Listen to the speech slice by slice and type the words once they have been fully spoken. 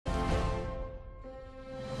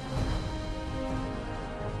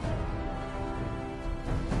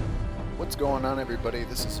What's going on, everybody?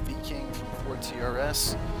 This is V-King from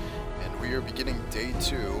 4TRS, and we are beginning day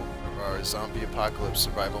 2 of our Zombie Apocalypse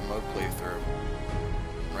Survival Mode playthrough.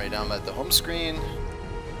 Right now I'm at the home screen.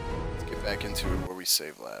 Let's get back into it where we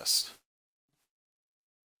saved last.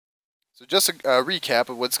 So just a recap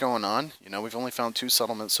of what's going on. You know, we've only found 2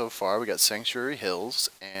 settlements so far. We got Sanctuary Hills,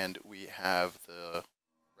 and we have the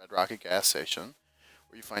Red Rocket gas station,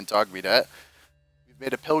 where you find dog meat at. We've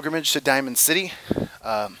made a pilgrimage to Diamond City.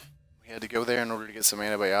 We had to go there in order to get some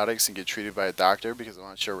antibiotics and get treated by a doctor because I'm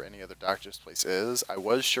not sure where any other doctor's place is. I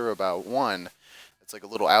was sure about one. It's like a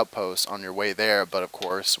little outpost on your way there, but of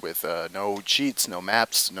course with no cheats, no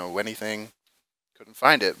maps, no anything, couldn't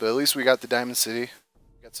find it. But at least we got to Diamond City.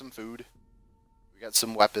 We got some food. We got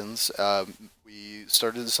some weapons. We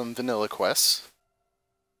started some vanilla quests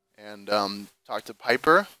and talked to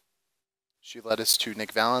Piper. She led us to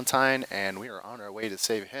Nick Valentine, and we are on our way to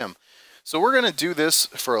save him. So we're going to do this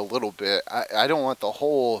for a little bit. I don't want the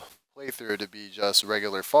whole playthrough to be just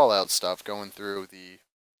regular Fallout stuff, going through the,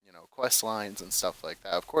 quest lines and stuff like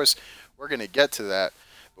that. Of course, we're going to get to that,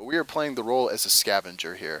 but we are playing the role as a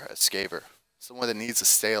scavenger here, a scaver. Someone that needs to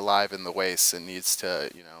stay alive in the wastes and needs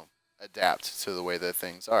to, adapt to the way that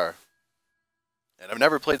things are. And I've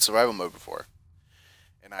never played survival mode before.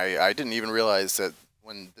 And I didn't even realize that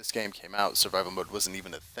when this game came out, survival mode wasn't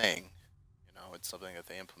even a thing. It's something that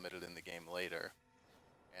they implemented in the game later.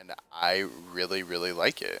 And I really, really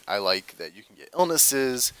like it. I like that you can get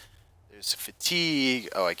illnesses, there's fatigue.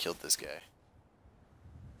 Oh, I killed this guy.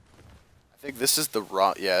 I think this is the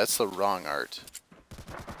wrong, yeah, it's the wrong art.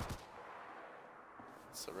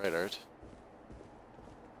 It's the right art.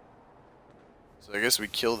 So I guess we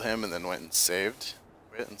killed him and then went and saved.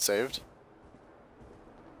 Quit and saved.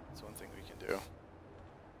 That's one thing we can do.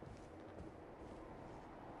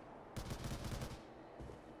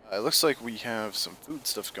 It looks like we have some food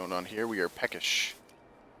stuff going on here. We are peckish.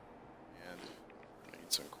 And I'm gonna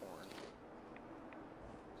eat some corn.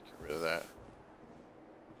 Get rid of that.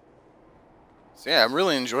 So yeah, I'm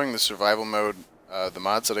really enjoying the survival mode. The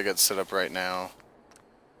mods that I got set up right now.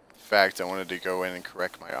 In fact, I wanted to go in and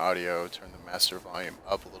correct my audio, turn the master volume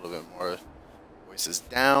up a little bit more, voices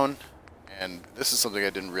down. And this is something I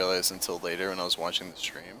didn't realize until later when I was watching the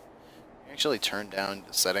stream. I actually turned down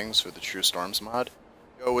the settings for the True Storms mod.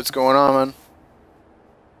 Yo, what's going on, man?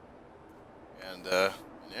 And,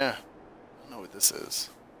 yeah. I don't know what this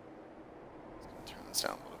is. Let's turn this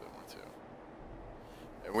down a little bit more, too.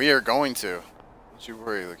 And we are going to. Don't you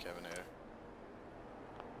worry, the Cabinator.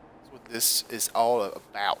 That's what this is all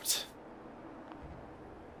about.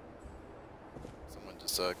 Someone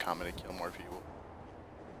just, commented, kill more people.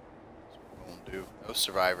 That's what we're gonna do. No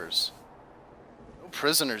survivors. No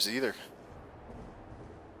prisoners, either.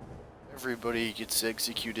 Everybody gets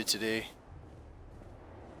executed today.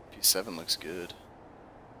 P7 looks good.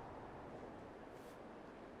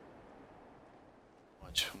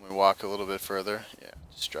 Watch when we walk a little bit further. Yeah,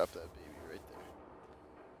 just drop that baby right there.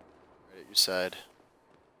 Right at your side.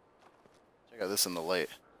 Check out this in the light.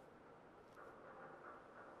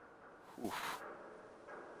 Oof.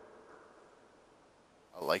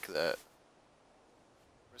 I like that.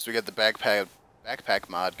 First we got the backpack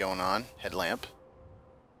mod going on. Headlamp.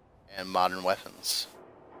 And modern weapons.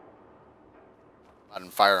 Modern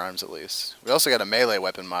firearms, at least. We also got a melee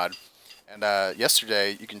weapon mod. And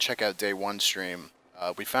yesterday, you can check out day 1 stream.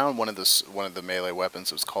 We found one of the melee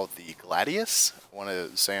weapons. It was called the Gladius. I want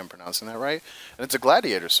to say I'm pronouncing that right. And it's a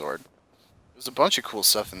gladiator sword. There's a bunch of cool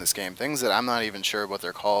stuff in this game. Things that I'm not even sure what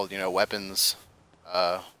they're called. Weapons.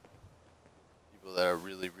 People that are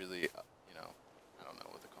really, really, I don't know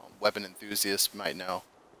what they call them. Weapon enthusiasts might know.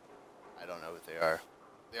 I don't know what they are.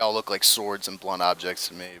 They all look like swords and blunt objects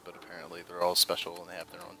to me, but apparently they're all special and they have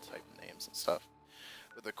their own type of names and stuff.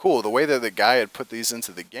 But the way that the guy had put these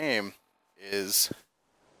into the game is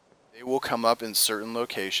they will come up in certain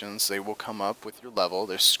locations. They will come up with your level.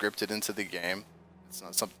 They're scripted into the game. It's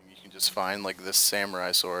not something you can just find, like this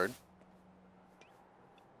samurai sword.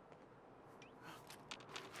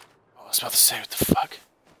 Oh, I was about to say, what the fuck?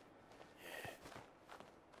 Yeah.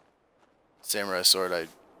 Samurai sword, I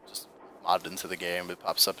modded into the game. It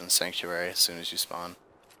pops up in Sanctuary as soon as you spawn.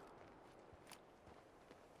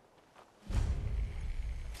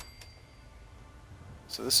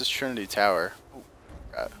 So this is Trinity Tower. Oh,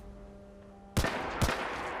 God.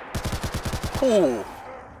 Oh!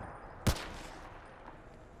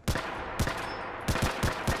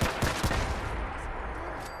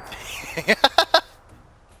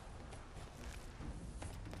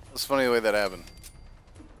 It's funny the way that happened.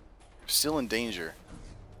 We're still in danger.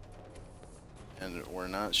 And we're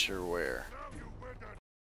not sure where.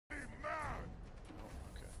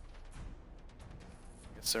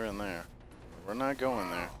 guess they're in there. We're not going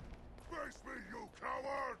there. Face me, you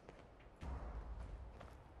coward!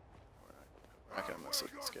 We're not gonna mess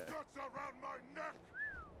with this guy. Guts around my neck!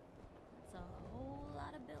 It's a whole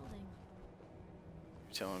lot of building.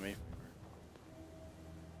 You're telling me?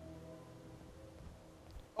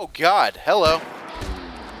 Oh God! Hello.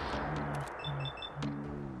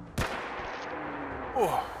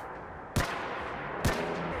 Oh.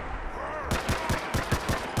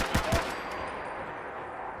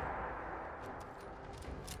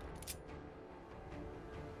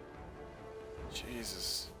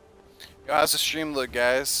 Jesus. Yo, how's the stream look,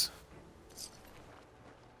 guys?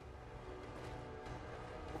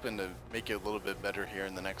 Hoping to make it a little bit better here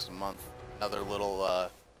in the next month. Another little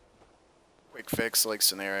quick fix like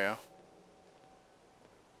scenario.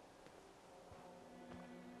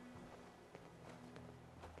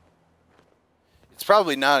 It's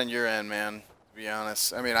probably not on your end, man, to be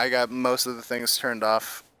honest. I mean, I got most of the things turned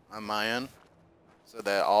off on my end so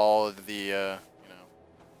that all of the, you know,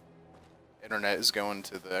 internet is going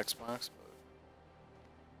to the Xbox, but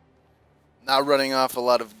not running off a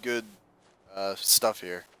lot of good stuff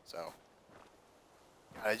here, so.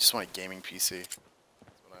 God, I just want a gaming PC. That's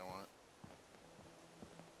what I want.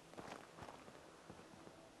 I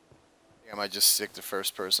think I might just stick to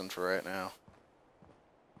first person for right now.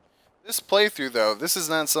 This playthrough, though, this is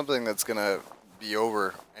not something that's gonna be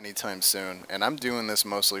over anytime soon, and I'm doing this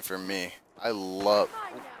mostly for me. I love...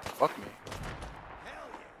 Oh, fuck me.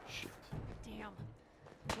 Shit. Damn.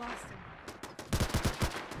 Lost him.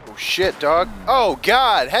 Oh shit, dog. Oh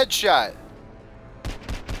God, headshot.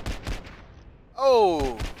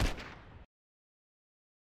 Oh.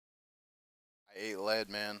 I ate lead,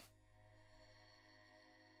 man.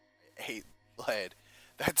 I ate lead.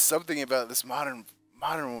 That's something about this modern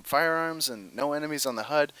firearms and no enemies on the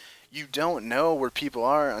HUD. You don't know where people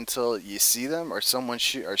are until you see them or someone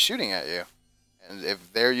are shooting at you. And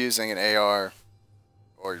if they're using an AR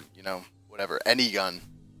or, you know, whatever, any gun,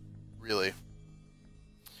 really.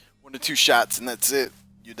 1 to 2 shots and that's it.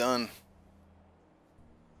 You're done.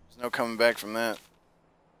 There's no coming back from that.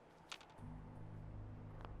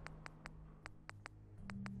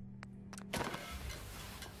 Alright,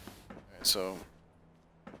 so...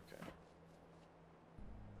 Okay.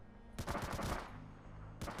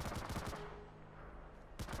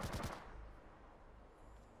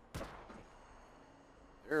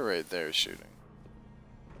 They're right there shooting.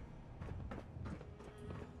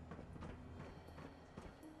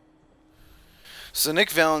 So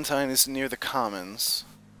Nick Valentine is near the Commons,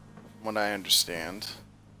 from what I understand.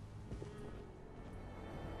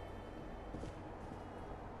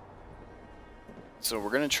 So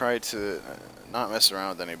we're gonna try to not mess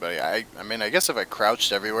around with anybody. I mean, I guess if I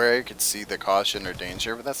crouched everywhere, I could see the caution or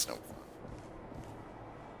danger, but that's no fun.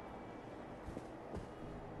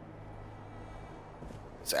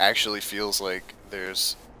 This actually feels like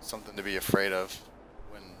there's something to be afraid of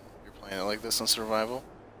when you're playing it like this in survival.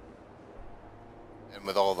 And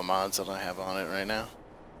with all the mods that I have on it right now.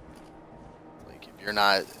 Like, if you're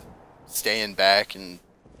not staying back and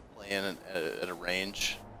playing at a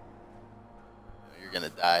range, you know, you're gonna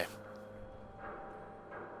die.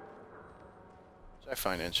 Which I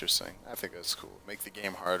find interesting. I think that's cool. Make the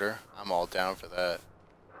game harder. I'm all down for that.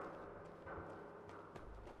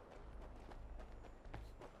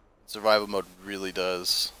 Survival mode really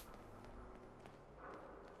does.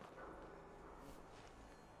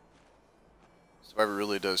 Survivor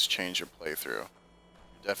really does change your playthrough. You're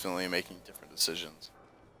definitely making different decisions.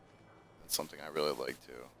 That's something I really like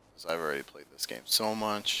too, because I've already played this game so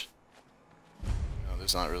much. You know,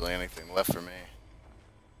 there's not really anything left for me.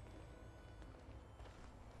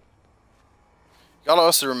 You gotta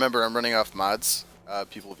also remember I'm running off mods,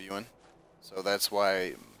 people viewing, so that's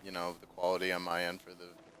why, you know, the quality on my end for the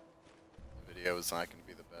video is not going to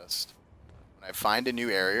be the best. When I find a new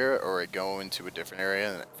area or I go into a different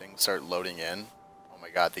area and things start loading in, oh my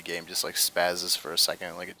god, the game just like spazzes for a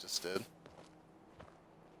second like it just did.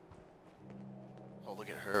 Oh, look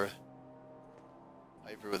at her.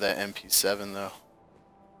 Hyper with that MP7 though.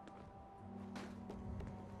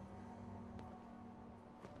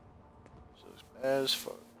 She looks bad as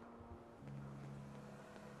fuck.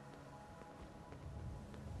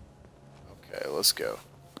 Okay, let's go.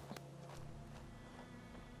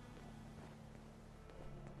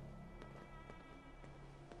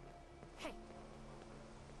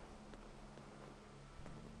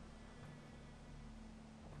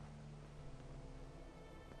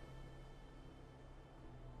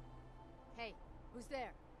 Who's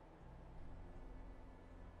there?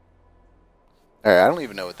 Alright, I don't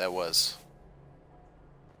even know what that was.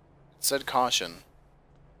 It said caution.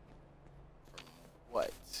 From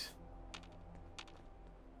what?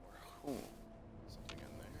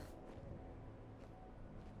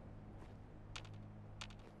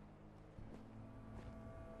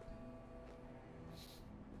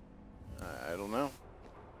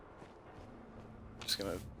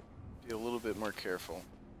 gonna be a little bit more careful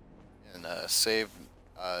and save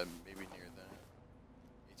maybe near the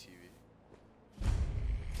ATV.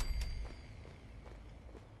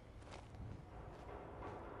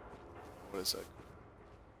 What is that?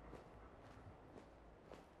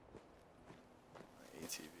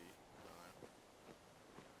 ATV.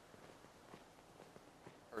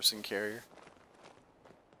 Person carrier.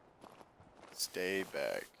 Stay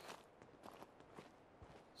back.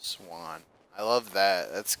 Swan. I love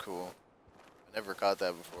that. That's cool. I never caught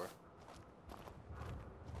that before.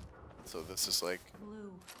 So this is like...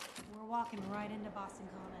 Blue, we're walking right into Boston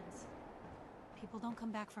Commons. People don't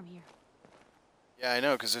come back from here. Yeah, I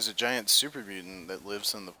know, because there's a giant super mutant that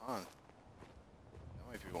lives in the pond.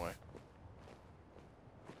 That might be why.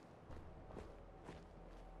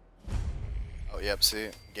 Oh, yep, see?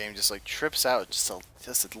 Game just like trips out just a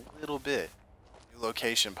little bit. New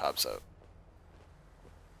location pops up.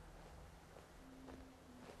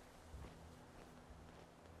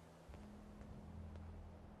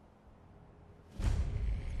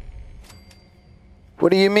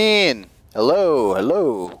 What do you mean? Hello,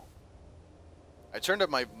 hello. I turned up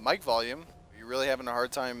my mic volume. Are you really having a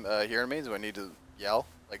hard time hearing me? Do I need to yell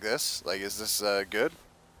like this? Like, is this good?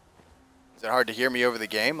 Is it hard to hear me over the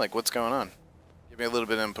game? Like, what's going on? Give me a little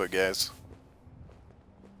bit of input, guys.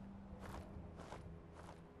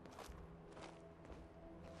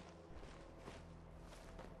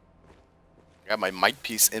 I got my mic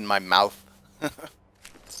piece in my mouth. I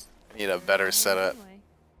need a better setup.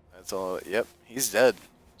 That's all. Yep, he's dead.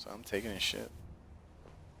 So I'm taking his shit.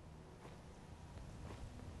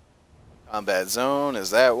 Combat zone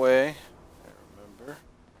is that way. I remember.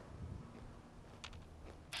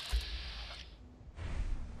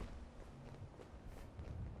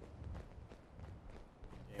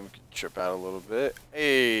 Game can trip out a little bit.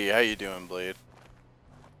 Hey, how you doing, Blade?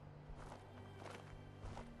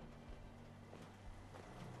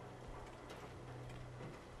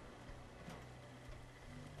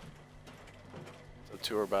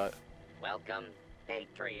 Tour bot. Welcome,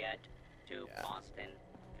 Patriot, to Yeah. Boston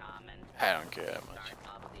Common. I don't care that much.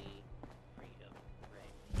 Start of the Freedom Race.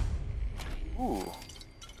 Ooh.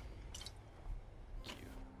 Cute.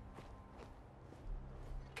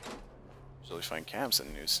 Usually find camps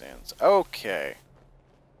in newsstands. Okay.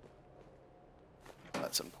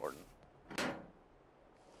 That's important.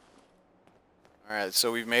 Alright,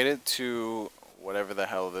 so we've made it to whatever the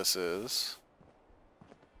hell this is.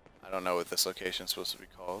 I don't know what this location is supposed to be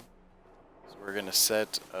called. So we're gonna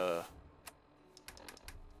set a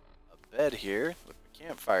bed here with the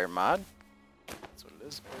campfire mod. That's what it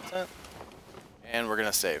is. Tent. And we're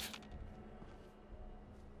gonna save.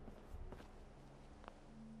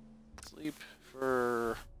 Sleep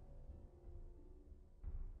for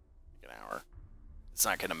like an hour. It's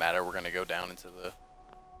not gonna matter. We're gonna go down into the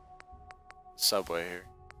subway here.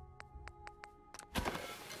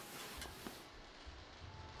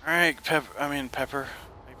 Alright, Pepper.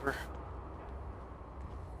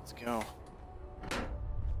 Let's go.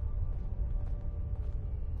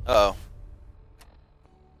 Uh oh.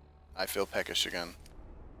 I feel peckish again.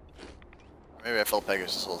 Maybe I felt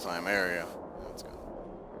peckish this whole time. There we go. Let's go.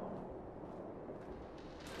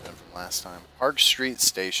 From last time. Park Street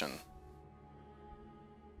Station.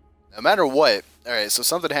 No matter what, alright, so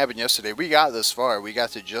something happened yesterday. We got this far. We got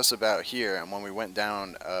to just about here, and when we went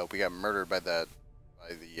down, we got murdered by the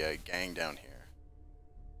gang down here.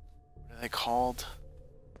 What are they called?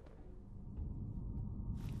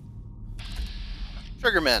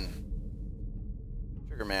 Triggerman.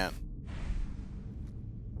 Triggerman.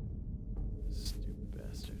 Stupid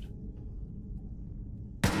bastard.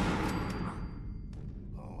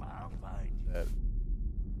 Oh, I'll find you. That.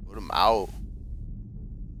 Put him out.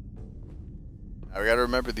 Now we gotta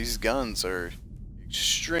remember these guns are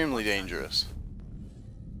extremely dangerous.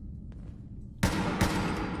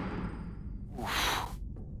 Oof.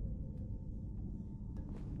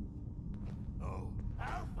 Oh,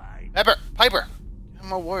 I'll find Pepper! Piper! I'm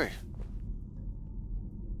not worried.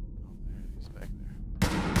 Oh, there, he's back there.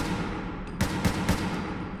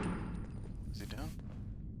 Is he down?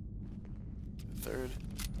 The third.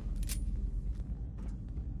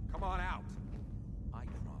 Come on out. I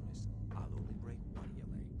promise I'll only break one of your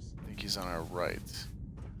legs. I think he's on our right.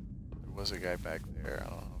 There was a guy back there. I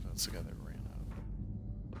don't know if that's the guy that ran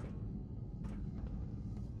out.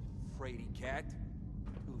 Fraidy cat.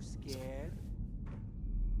 Too scared?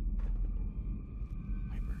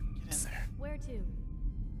 Piper, get in there. Where to?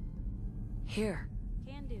 Here.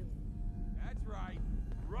 Can do. That's right.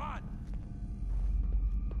 Run!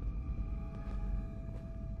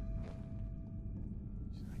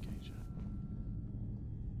 She's not getting shot.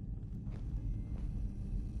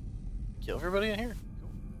 Kill everybody in here?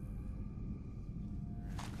 Cool.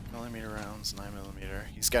 Millimeter rounds, 9mm.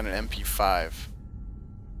 He's got an MP5.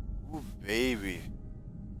 Ooh, baby.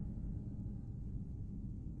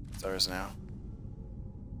 It's ours now.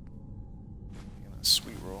 Taking a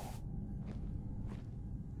sweet roll.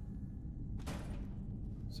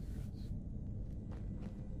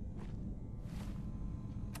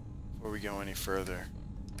 Before we go any further.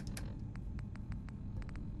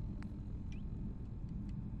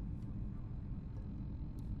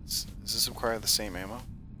 Does this require the same ammo?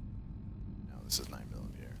 No, this is 9mm.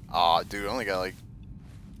 Aw, dude, I only got like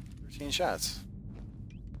 13 shots.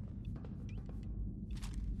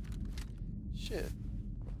 Shit.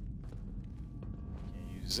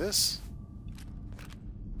 Can't use this.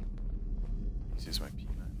 Let's use my P99.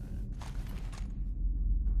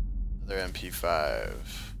 Another MP5.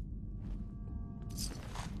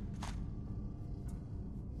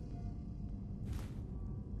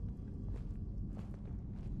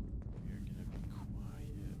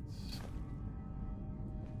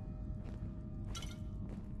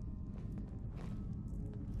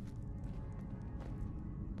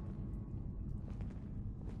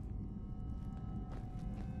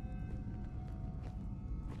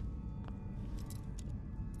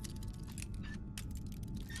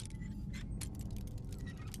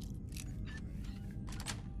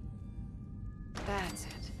 That's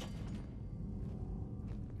it.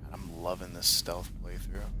 God, I'm loving this stealth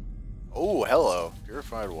playthrough. Oh, hello.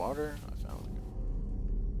 Purified water. I found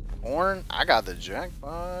corn. I got the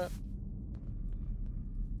jackpot.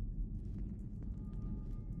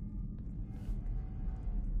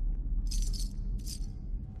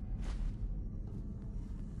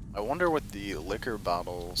 I wonder what the liquor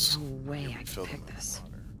bottles. No way I can fill them pick with this. water.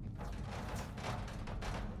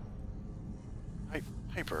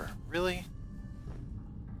 Piper, really?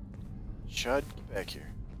 Chud, get back here.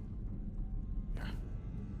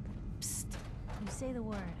 Psst. You say the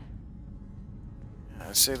word.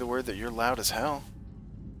 I say the word that you're loud as hell.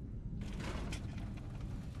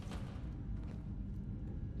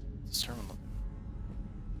 This terminal.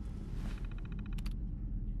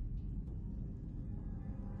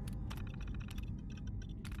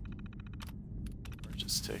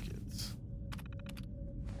 Purchase tickets.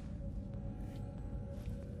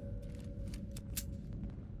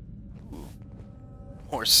 Ooh.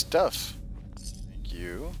 More stuff. Thank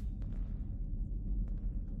you.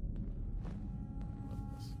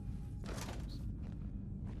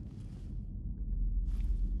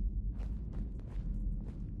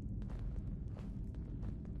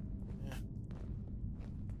 Yeah.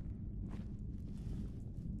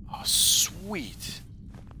 Oh, sweet.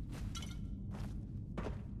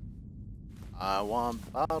 I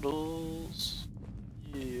want bottles.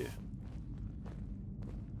 Yeah.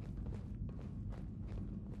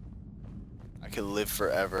 I could live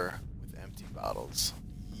forever with empty bottles.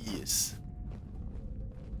 Yes.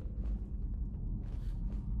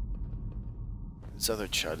 This other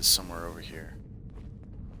chud is somewhere over here.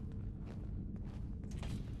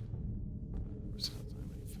 Where's the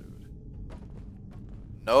food?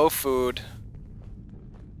 No food.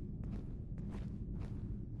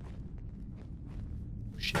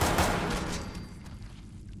 Shit.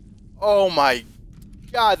 Oh my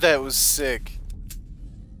god, that was sick.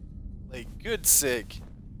 Like, good sick.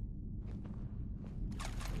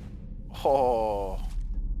 Oh.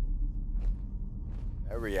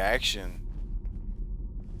 That reaction.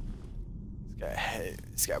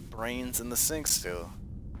 He's got brains in the sink still.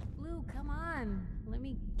 Blue, come on. Let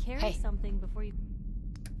me carry Hey. something before you.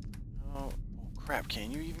 Oh, crap,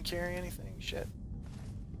 can you even carry anything? Shit.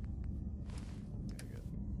 Okay, good.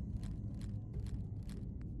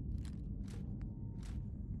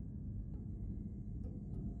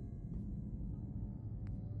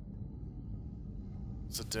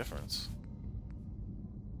 What's the difference?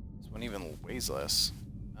 This one even weighs less.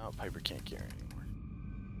 Now Piper can't carry anymore.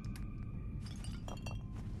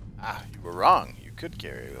 Ah, you were wrong. You could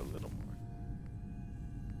carry a little more.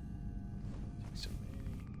 Take some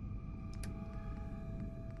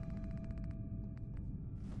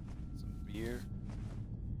beer.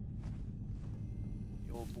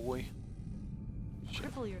 The old boy.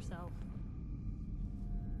 Shit. Cripple yourself.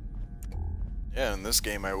 Yeah, in this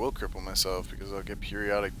game I will cripple myself because I'll get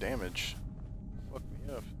periodic damage. Fuck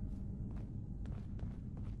me up.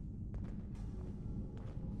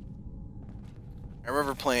 I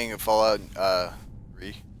remember playing Fallout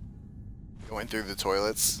 3, going through the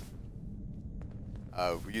toilets.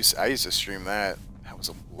 I used to stream that. That was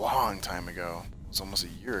a long time ago. It was almost a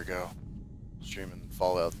year ago. Streaming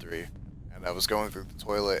Fallout 3, and I was going through the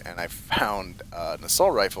toilet, and I found an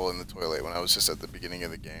assault rifle in the toilet when I was just at the beginning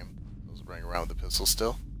of the game. I was running around with the pistol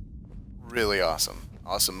still. Really awesome.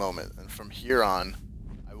 Awesome moment. And from here on,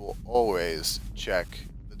 I will always check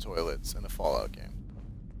the toilets in a Fallout game.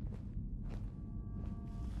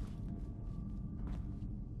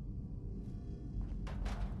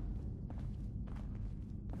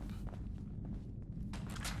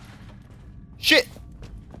 Shit!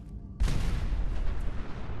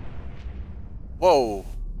 Whoa!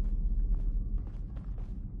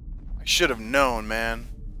 I should have known, man.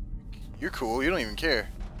 You're cool, you don't even care.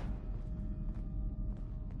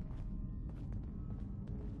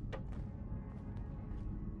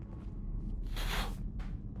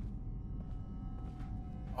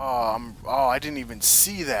 Oh, I didn't even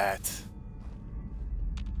see that.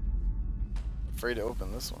 Afraid to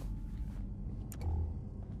open this one.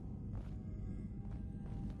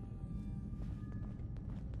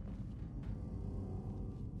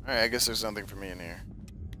 Alright, I guess there's nothing for me in here.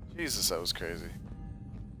 Jesus, that was crazy.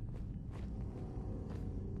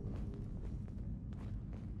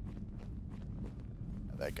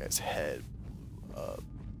 That guy's head blew up.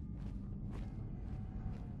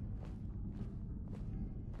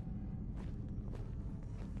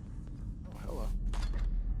 Oh, hello.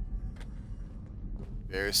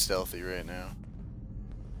 Very stealthy right now.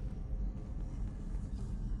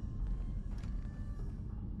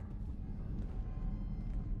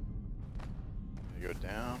 Go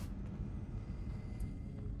down.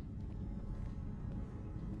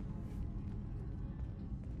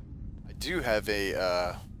 I do have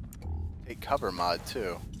a take cover mod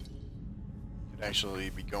too. Could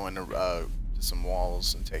actually be going to some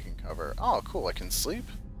walls and taking cover. Oh, cool! I can sleep.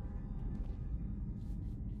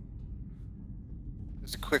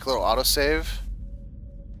 There's a quick little autosave.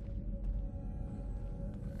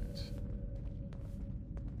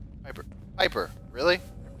 Right. Piper, really?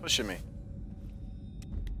 You're pushing me.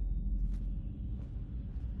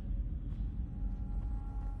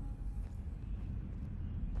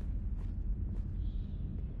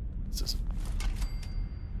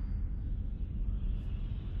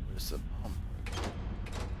 Where's the pump?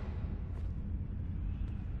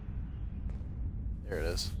 There it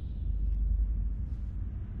is.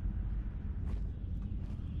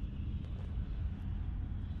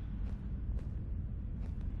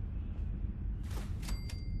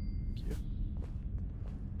 Thank you.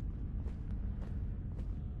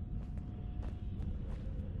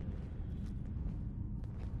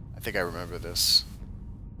 I think I remember this.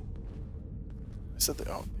 I said that.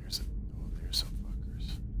 Oh, there's some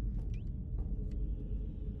fuckers.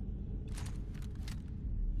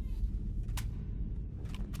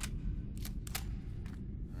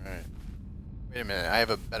 All right. Wait a minute. I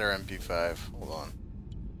have a better MP5. Hold on.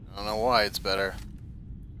 I don't know why it's better.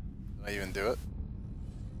 Did I even do it?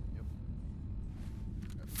 Yep.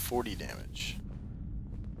 Got 40 damage.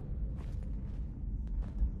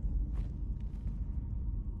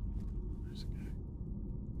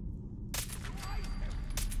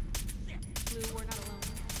 Blue, we're not alone.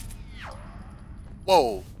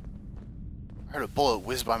 Whoa! I heard a bullet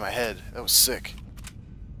whiz by my head. That was sick.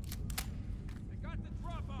 They got the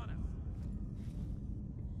drop on us.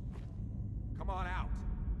 Come on out.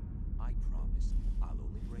 I promise I'll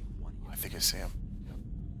only break one Oh, of I you. think I see him. Yep.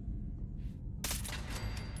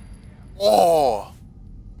 Oh!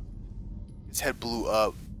 His head blew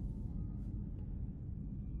up.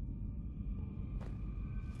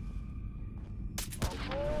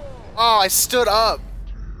 Oh, I stood up!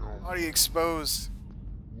 Body exposed.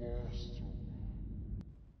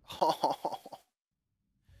 Oh.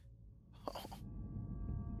 I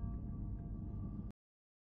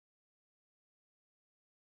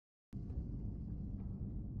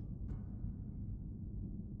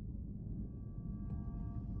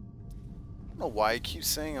don't know why it keeps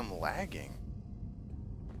saying I'm lagging.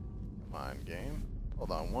 Come on, game.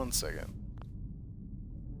 Hold on one second.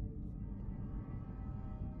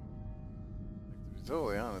 To be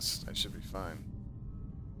totally honest, I should be fine.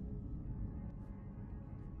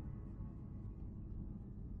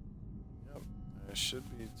 Yep, I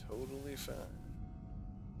should be totally fine.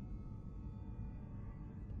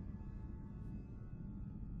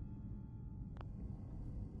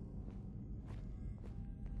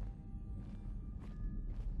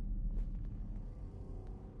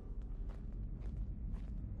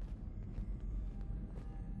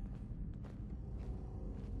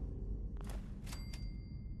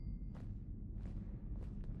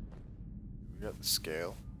 We got the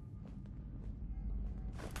scale.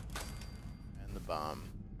 And the bomb.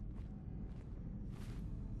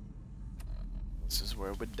 This is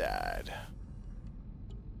where we died.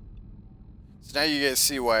 So now you guys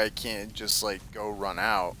see why I can't just like go run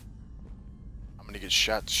out. I'm gonna get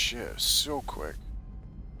shot to shit so quick.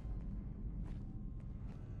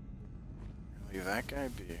 Leave that guy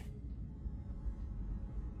be. Pick him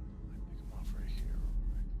off right here real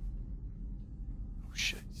quick. Oh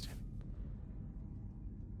shit, he's dead.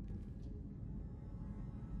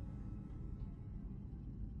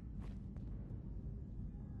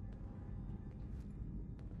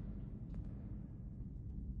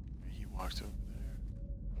 He walked over there.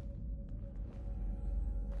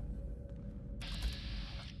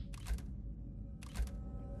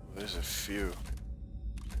 Oh, there's a few.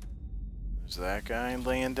 There's that guy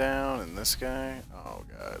laying down, and this guy. Oh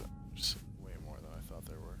god, there's way more than I thought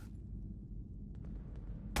there were.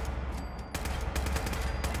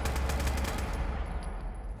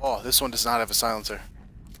 Oh, this one does not have a silencer.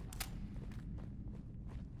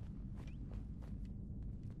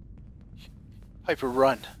 Piper,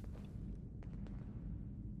 run.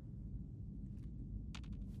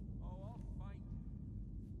 Oh, I'll fight.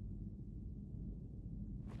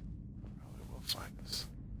 Probably will find us.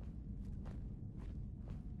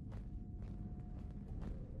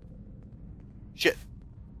 Shit.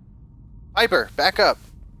 Piper, back up.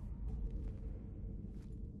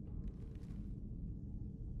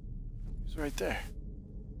 He's right there.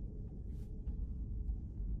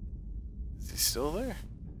 Is he still there?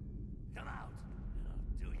 Come out, and I'll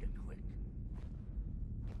do you quick.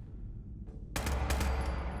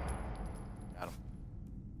 Got him.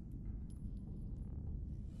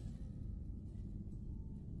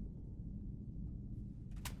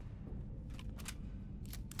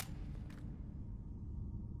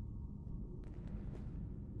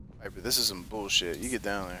 Piper, this is some bullshit. You get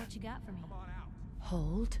down there. What you got for me? Come on out.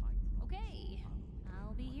 Hold. Okay.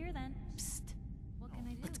 I'll be here then. Psst. What can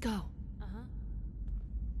I do? Let's go. Uh-huh.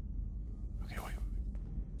 Okay, wait.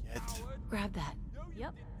 Get. Grab that. No, you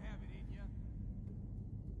Yep. didn't have it in ya.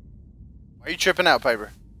 Why are you tripping out,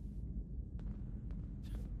 Piper?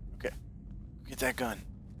 Okay. Go get that gun.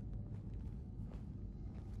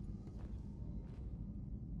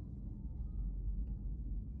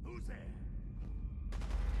 Who's there?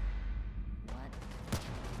 What?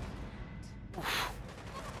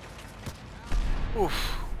 Oof.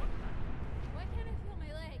 Why can't I feel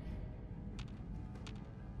my leg?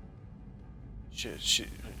 Shit,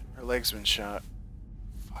 her leg's been shot.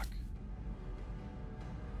 Fuck.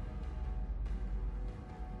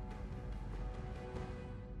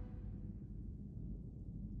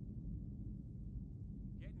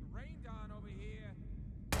 Getting rained on over here.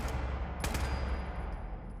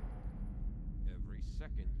 Every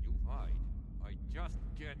second you hide, I just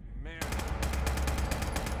get mad.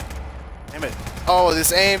 Damn it. Oh,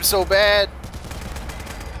 this aim's so bad.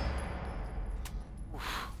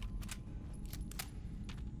 Oof.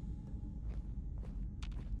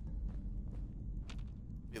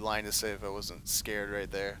 Be lying to say if I wasn't scared right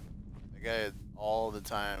there. The guy had all the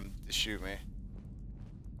time to shoot me.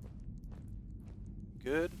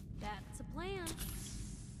 Good. That's a plan.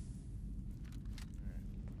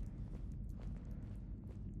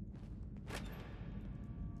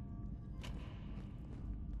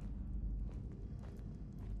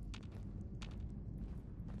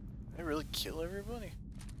 Did I really kill everybody?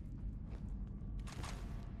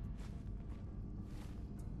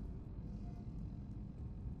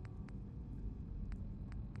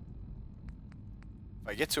 If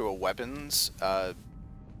I get to a weapons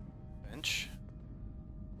bench,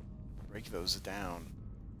 break those down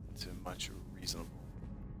into much reasonable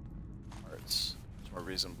parts. Much more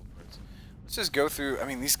reasonable parts. Let's just go through. I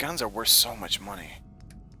mean, these guns are worth so much money.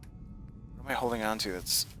 What am I holding on to?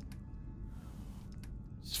 That's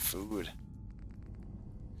just food.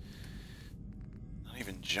 Not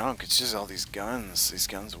even junk. It's just all these guns. These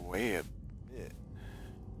guns weigh a bit.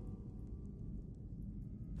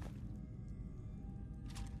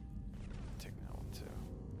 Take that one too.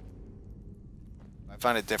 If I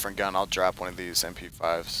find a different gun, I'll drop one of these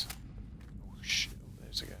MP5s. Oh shit,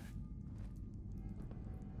 there's a guy.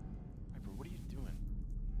 Piper, what are you doing?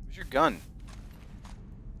 Where's your gun?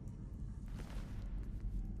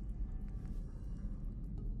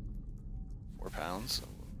 £4.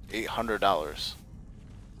 $800.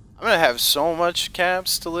 I'm gonna have so much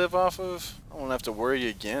caps to live off of. I won't have to worry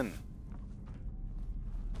again.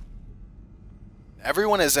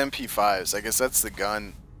 Everyone has MP5s. I guess that's the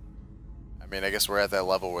gun. I mean, I guess we're at that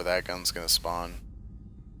level where that gun's gonna spawn.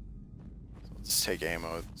 So let's take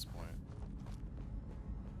ammo at this point.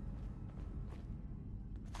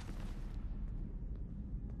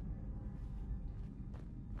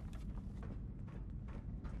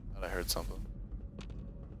 Thought I heard something.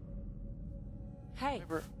 Hey.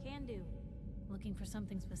 Piper. Can do. Looking for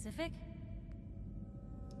something specific?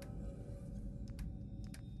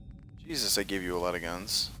 Jesus, I gave you a lot of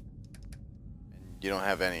guns. And you don't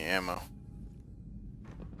have any ammo.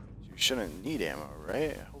 You shouldn't need ammo,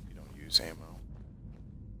 right? I hope you don't use ammo.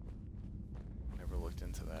 Never looked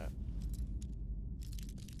into that.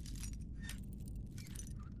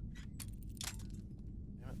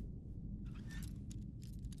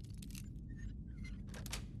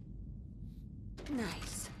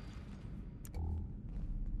 Nice.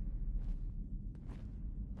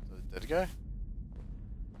 Is that a dead guy?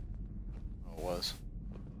 Oh, it was.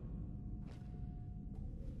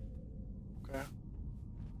 Okay.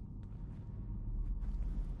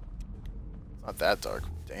 It's not that dark.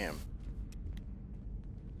 Damn.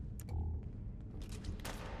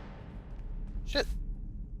 Shit.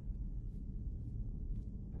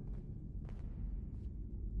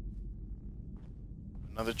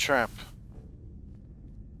 Another trap.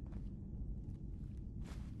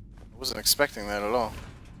 I wasn't expecting that at all.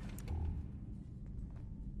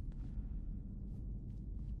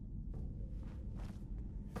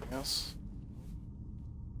 Anything else?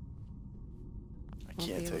 I Won't be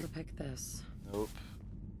can't able take. to pick this. Nope.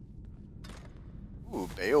 Ooh,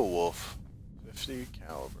 Beowulf. 50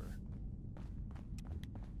 caliber.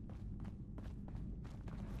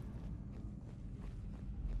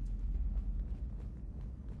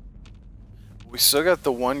 We still got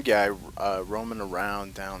the one guy roaming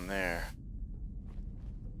around down there.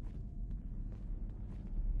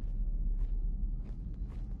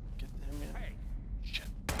 Get him in. Hey, Shit.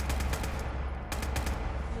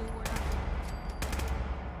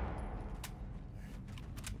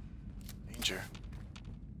 Danger.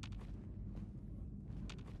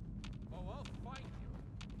 Oh, I'll find you.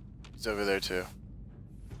 He's over there too.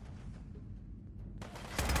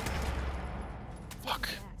 Fuck.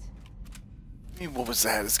 I mean, what was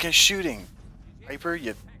that? This guy's shooting. Piper,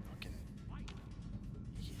 you fucking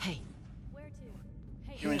Hey, Where to?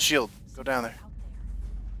 Hey, human shield. Go down there. out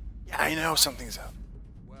there. Yeah, I know something's up.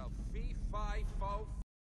 Well, fee, fi, fo.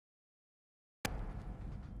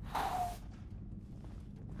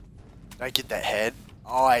 Did I get that head?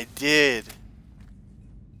 Oh, I did.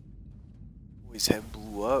 Oh, his head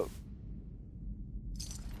blew up.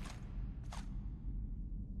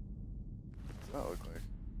 What does that look like?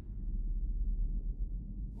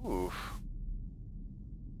 Oof.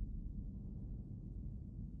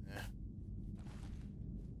 Yeah.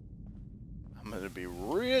 I'm gonna be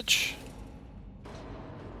rich.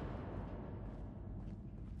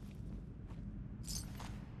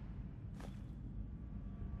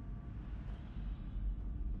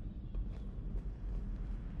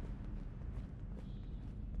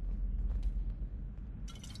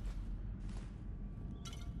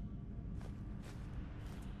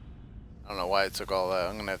 I don't know why it took all that.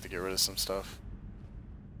 I'm gonna have to get rid of some stuff.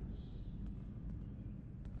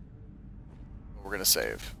 But we're gonna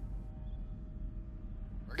save.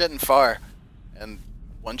 We're getting far, and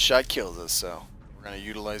one shot kills us, so we're gonna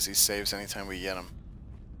utilize these saves anytime we get them.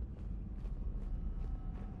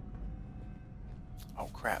 Oh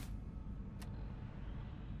crap.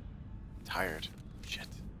 I'm tired. Shit.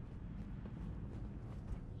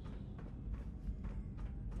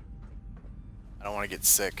 I don't want to get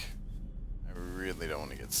sick. I really don't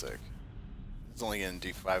want to get sick. It's only gonna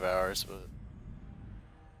do 5 hours, but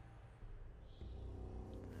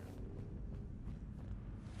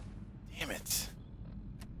damn it.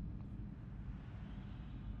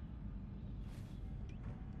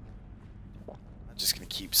 I'm just gonna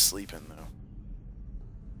keep sleeping though.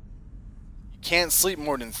 You can't sleep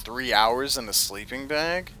more than 3 hours in a sleeping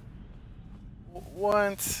bag?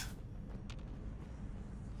 What?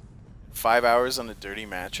 5 hours on a dirty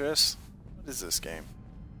mattress? What is this game?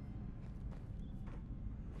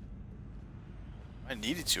 If I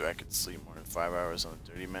needed to, I could sleep more than 5 hours on a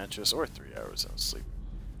dirty mattress or 3 hours on sleep.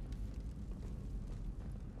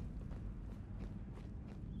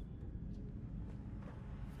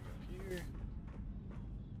 Up here.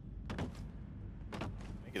 Can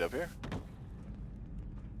I get up here?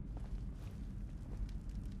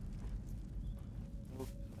 Nope,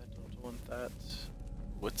 I don't want that.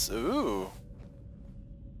 What's ooh?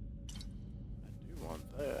 I do want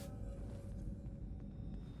that.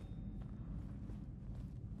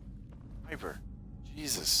 Piper,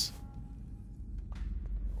 Jesus,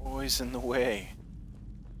 you're always in the way.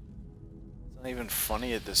 It's not even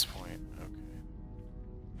funny at this point. Okay.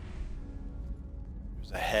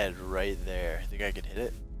 There's a head right there. Think I could hit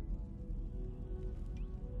it? Maybe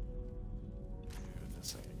with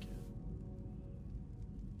this thing I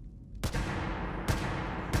can.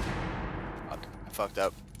 Fuck, I fucked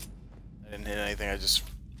up. I didn't hit anything, I just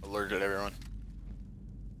alerted everyone.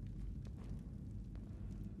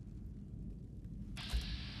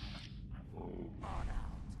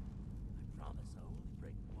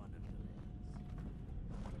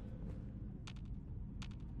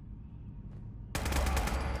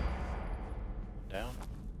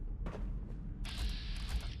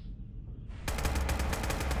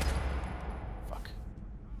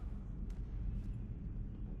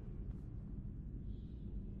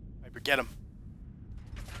 Viper, get him.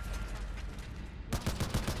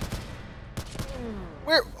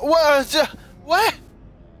 Where? What? What?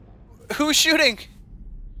 Who's shooting?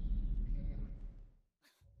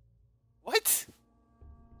 What?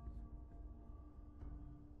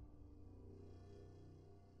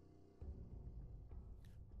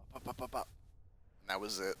 Up. That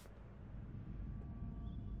was it.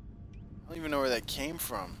 I don't even know where that came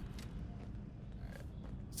from. Alright,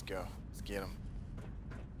 let's go. Let's get him.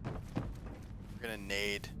 We're gonna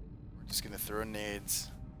nade. We're just gonna throw nades.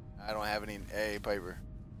 I don't have any. Hey, Piper.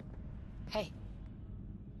 Hey.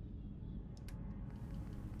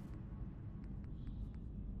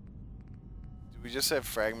 Do we just have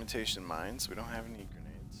fragmentation mines? We don't have any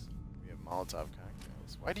grenades. We have Molotov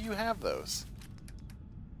cocktails. Why do you have those?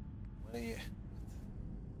 What are you...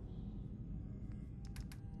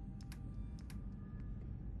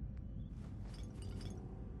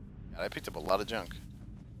 God, I picked up a lot of junk.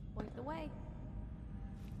 Point the way.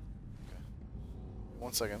 Okay.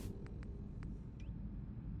 1 second.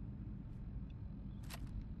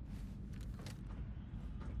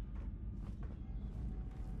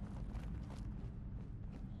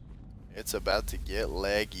 It's about to get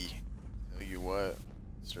laggy. Tell you what.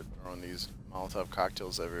 Start throwing these Molotov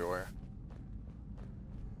cocktails everywhere.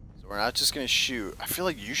 So we're not just gonna shoot. I feel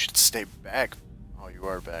like you should stay back. Oh, you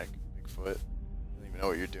are back, Bigfoot. You don't even know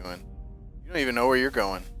what you're doing. You don't even know where you're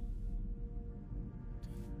going.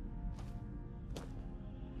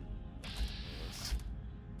 Yes.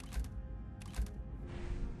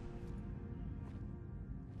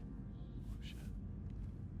 Oh, shit.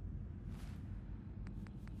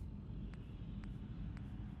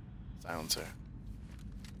 Silencer.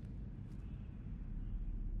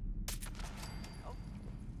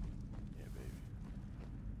 Yeah, baby.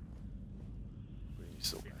 What are you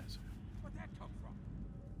so bad? Where'd that come from?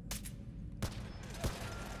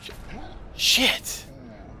 Shit!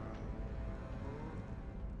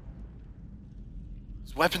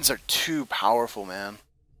 These weapons are too powerful, man.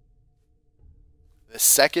 The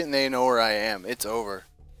second they know where I am, it's over.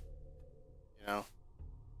 You know?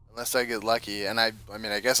 Unless I get lucky, and I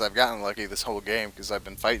mean, I guess I've gotten lucky this whole game because I've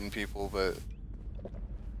been fighting people, but...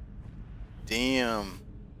 Damn.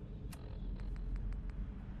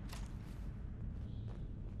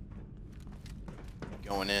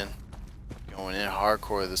 Going in. Going in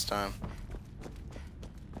hardcore this time.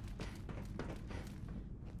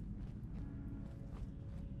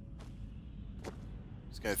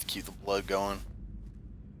 Just gonna have to keep the blood going.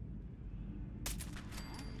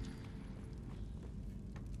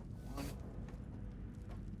 One.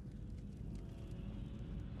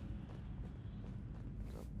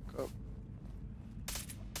 Go.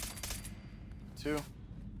 Two.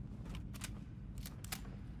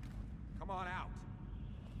 Come on out.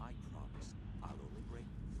 I promise I'll only break.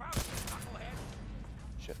 Found you, knucklehead.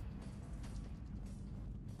 Shit.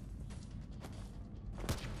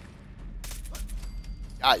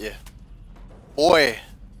 Got you. Boy.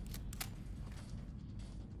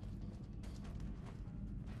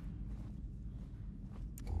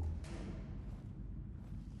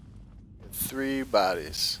 Three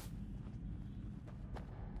bodies.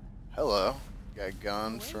 Hello. Got a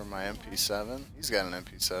gun for my MP7. He's got an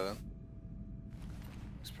MP7.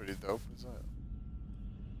 Looks pretty dope. What's that?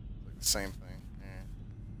 Like the same thing. Yeah.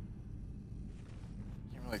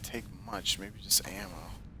 Can't really take much. Maybe just ammo.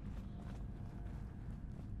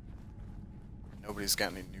 Nobody's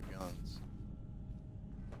got any new guns.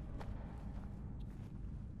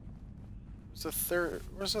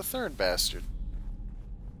 Where's the third bastard?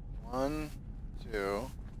 1,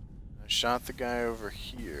 2. I shot the guy over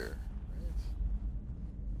here.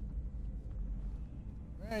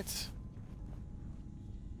 Right. Is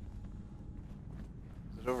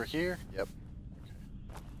it over here? Yep.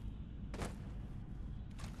 Okay.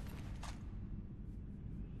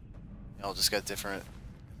 Y'all just got different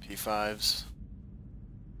P5s.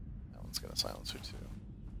 That one's got a silencer too.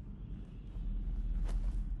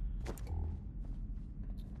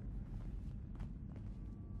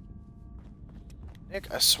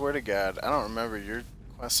 Nick, I swear to God, I don't remember your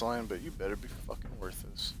quest line, but you better be fucking worth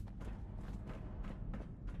this.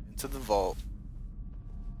 Into the vault.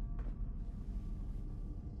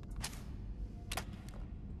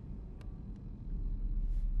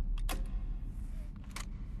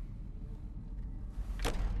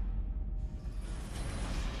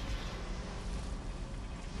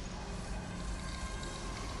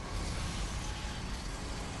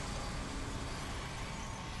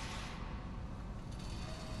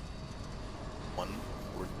 One.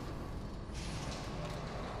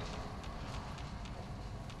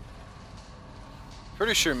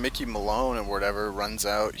 Pretty sure Mickey Malone or whatever runs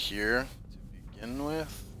out here to begin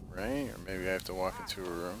with, right? Or maybe I have to walk into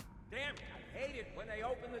a room. Damn it, I hate it when they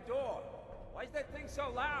open the door. Why is that thing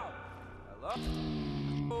so loud?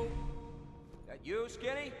 Hello? That you,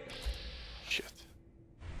 Skinny? Shit.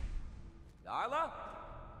 Darla?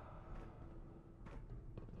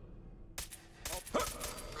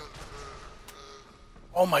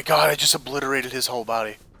 Oh my god, I just obliterated his whole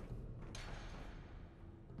body.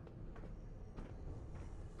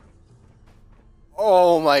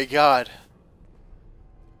 Oh my god.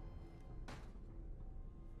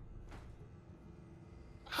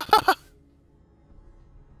 I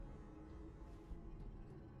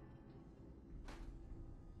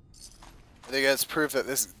think that's proof that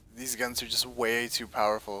these guns are just way too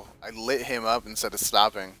powerful. I lit him up instead of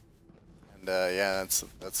stopping. And yeah,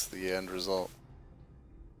 that's the end result.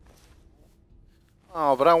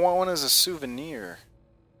 Oh, but I want one as a souvenir.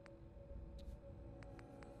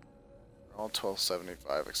 They're all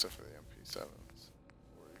 1275 except for the MP7s. 40,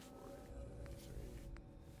 40,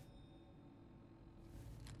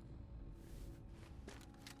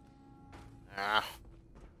 53. Ah.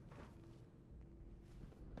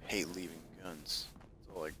 Hate leaving guns.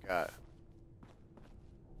 That's all I got.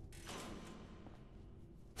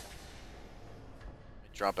 I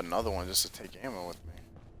drop another one just to take ammo with me.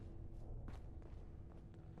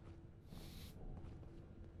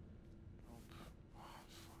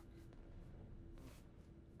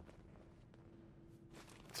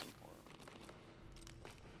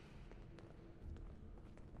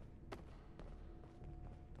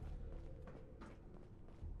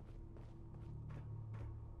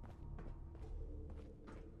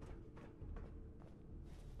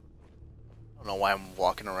 I don't know why I'm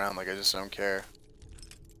walking around like I just don't care.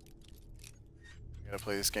 I gotta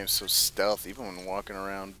play this game so stealth, even when walking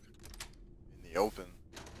around in the open.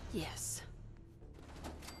 Yes.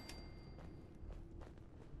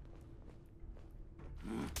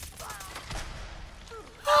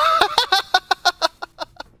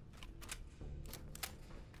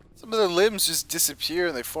 Some of their limbs just disappear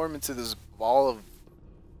and they form into this ball of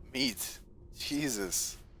meat.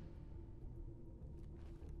 Jesus.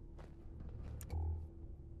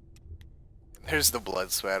 There's the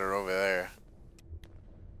blood spatter over there.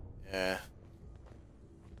 Yeah.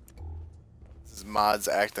 This is mods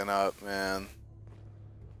acting up, man.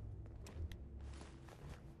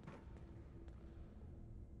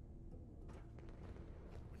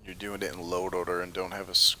 When you're doing it in load order and don't have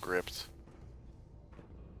a script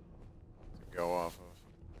to go off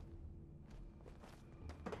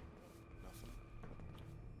of. Nothing.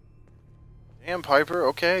 Damn, Piper.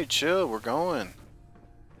 Okay, chill. We're going.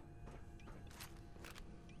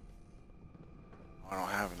 I don't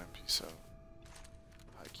have an MP7.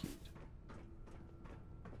 High keyed.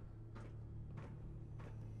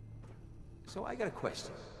 So I got a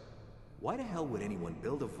question. Why the hell would anyone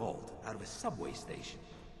build a vault out of a subway station?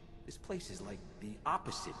 This place is like the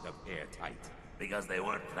opposite of airtight. Because they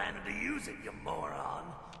weren't planning to use it, you moron.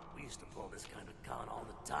 We used to pull this kind of con all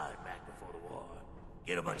the time back before the war.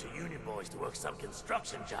 Get a bunch of union boys to work some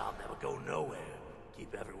construction job that would go nowhere.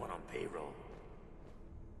 Keep everyone on payroll.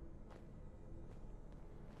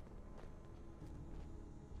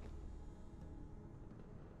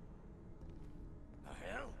 The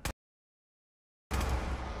hell?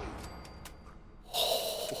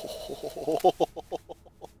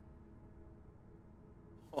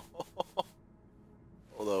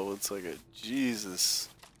 Hold on, one second. Jesus.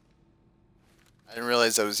 I didn't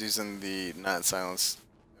realize I was using the not silenced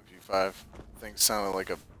MP5. Thing sounded like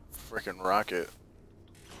a freaking rocket.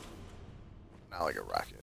 Not like a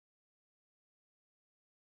rocket.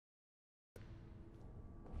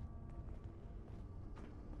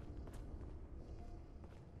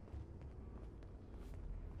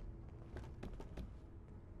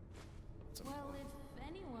 Well, if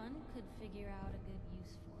anyone could figure out a good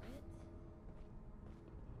use for it.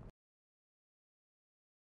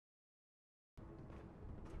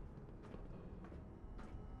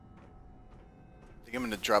 I think I'm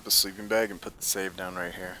gonna drop a sleeping bag and put the save down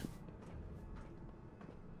right here.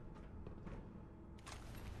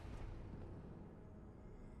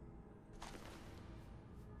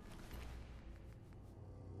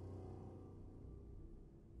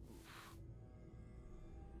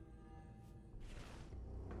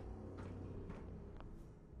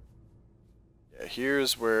 Yeah,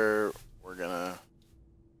 here's where we're gonna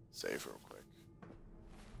save real quick.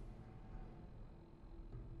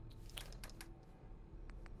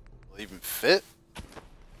 Will it even fit?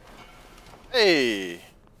 Hey!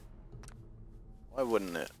 Why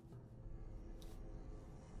wouldn't it?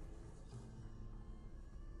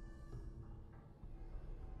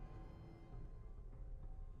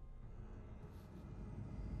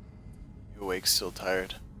 awake, still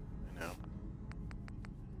tired. I know.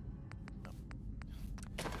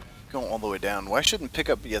 Going all the way down. Why shouldn't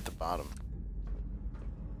pickup be at the bottom?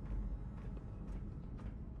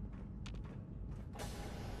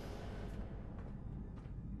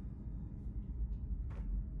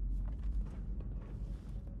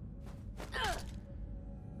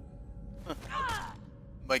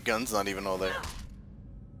 My gun's not even all there.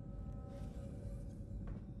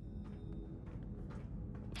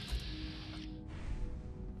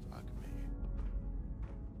 Fuck me.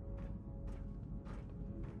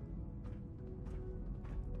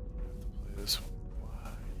 I have to play this one.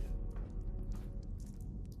 Why?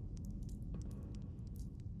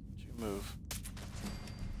 Don't you move?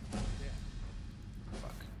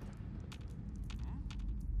 Fuck.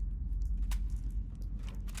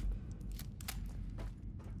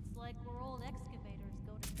 It's like where old excavators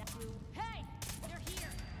go to die. Hey! They're here!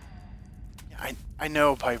 Yeah, I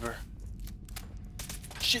know, Piper.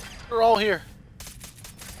 Shit, they're all here.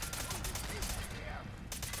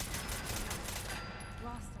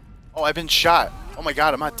 Lost them. Oh, I've been shot. Oh my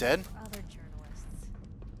god, am I dead? For other journalists.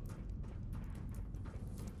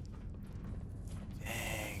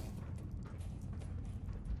 Dang.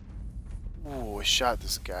 Ooh, I shot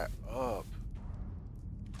this guy up.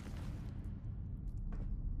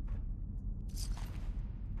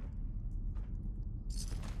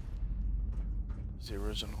 It's the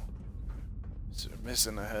original. It's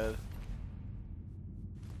missing a head.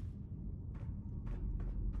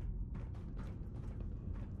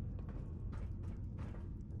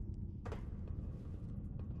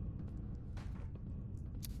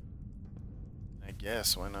 I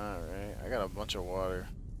guess, why not, right? I got a bunch of water.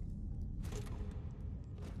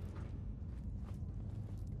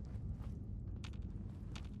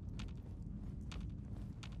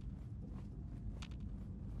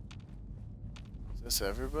 Is this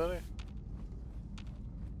everybody? I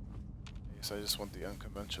guess I just want the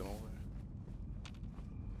unconventional way.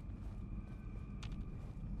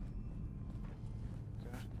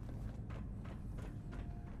 Okay.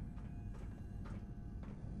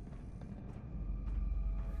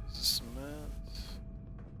 Cement.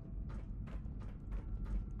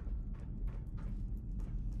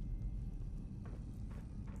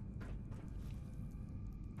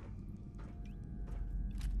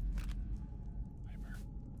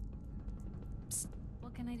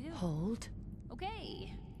 What can I do? Hold.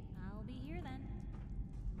 Okay. I'll be here then.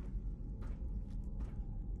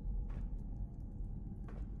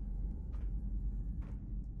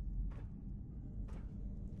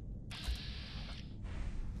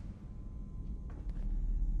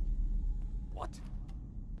 What?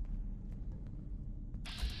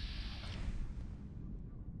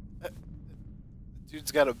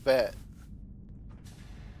 Dude's got a bat.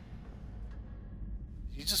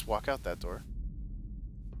 Did you just walk out that door?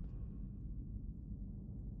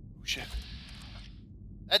 Oh shit.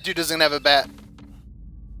 That dude doesn't have a bat.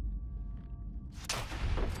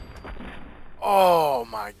 Oh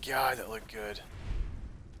my god, that looked good.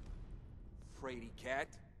 Fraidy cat?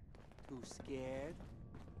 Too scared?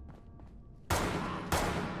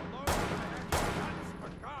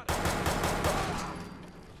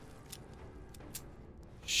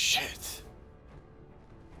 Shit.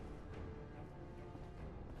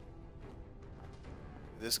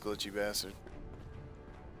 This glitchy bastard.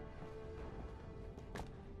 Look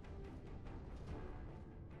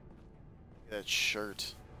at that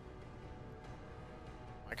shirt.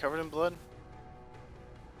 Am I covered in blood?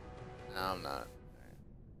 No, I'm not.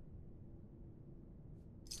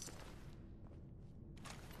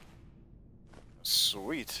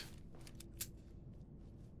 Sweet.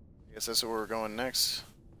 I guess that's where we're going next.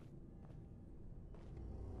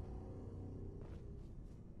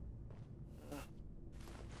 And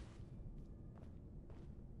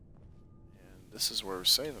this is where we're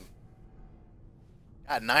saving.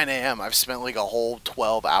 At 9 a.m. I've spent like a whole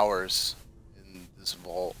 12 hours in this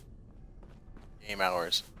vault. Game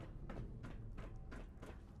hours.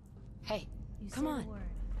 Hey, You come say on. the word.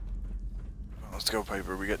 Well, let's go,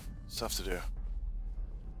 Piper. We got stuff to do.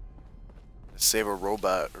 Let's save a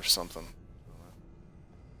robot or something.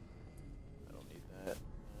 I don't need that.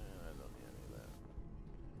 I don't need any of that.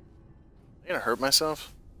 Am I gonna hurt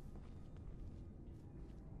myself?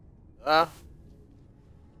 Ah.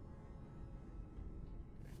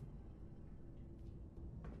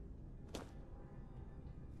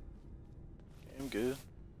 Okay, I'm good.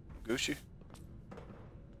 Gucci.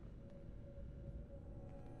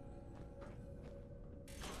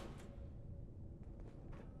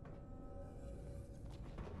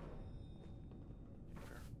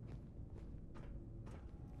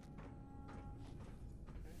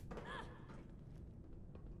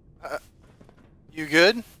 You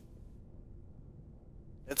good?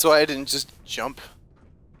 That's why I didn't just jump.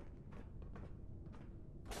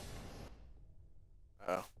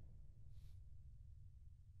 Oh.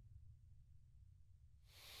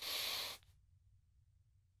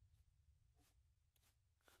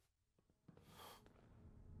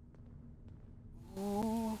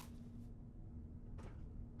 Ooh.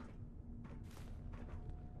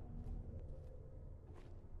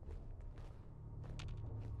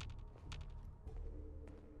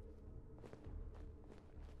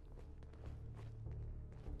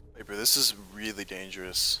 Paper, this is really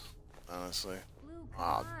dangerous, honestly. Blue, come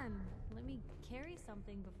Ah, on. Let me carry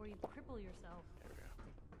something before you cripple yourself. there we go.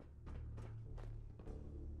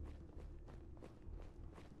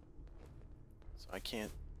 So I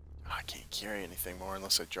can't carry anything more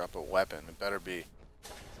unless I drop a weapon. It better be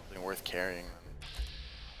something worth carrying.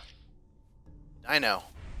 I know.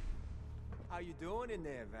 How you doing in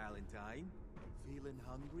there, Valentine? Feeling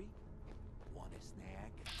hungry? Want a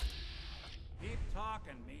snack? Keep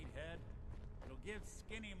talking, meathead. It'll give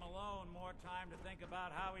Skinny Malone more time to think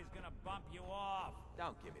about how he's gonna bump you off.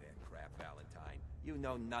 Don't give me that crap, Valentine. You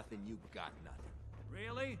know nothing, you got nothing.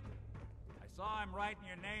 Really? I saw him writing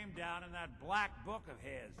your name down in that black book of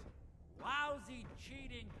his. Lousy,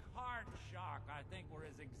 cheating card shark, I think were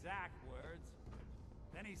his exact words.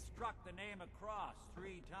 Then he struck the name across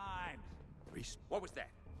 3 times. What was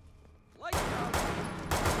that? Lights out!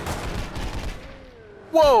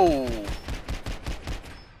 Whoa!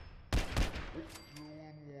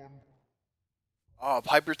 Oh,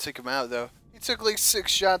 Piper took him out though. He took like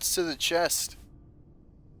 6 shots to the chest.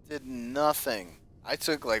 Did nothing. I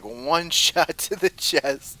took like 1 shot to the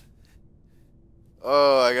chest.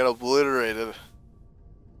 Oh, I got obliterated.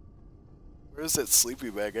 Where's that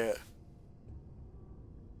sleepy bag at?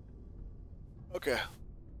 Okay.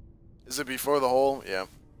 Is it before the hole? Yeah.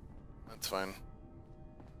 That's fine.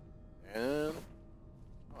 And...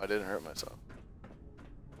 oh, I didn't hurt myself.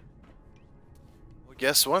 Well,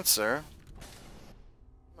 guess what, sir?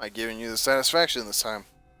 I'm not giving you the satisfaction this time.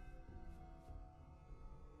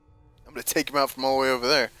 I'm gonna take him out from all the way over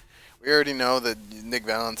there. We already know that Nick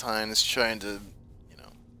Valentine is trying to, you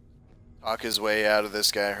know, talk his way out of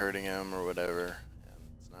this guy hurting him or whatever. And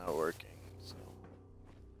it's not working, so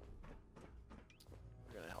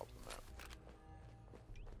we're gonna help him out.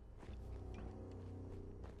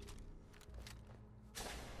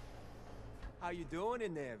 How you doing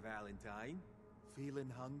in there, Valentine?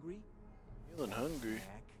 Feeling hungry? Feeling hungry.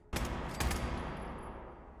 Snack?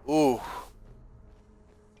 Ooh.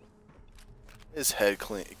 His head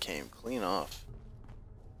came clean off.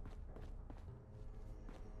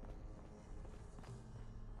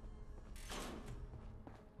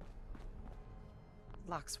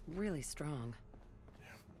 Lock's really strong.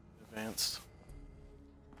 Advanced.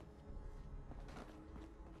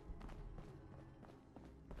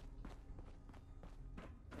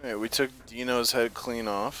 Alright, we took Dino's head clean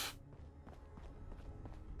off.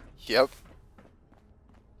 Yep.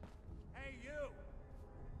 Hey, you! I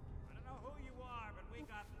don't know who you are, but we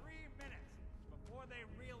got 3 minutes before they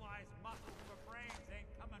realize muscles for brains ain't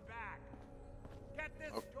coming back. Get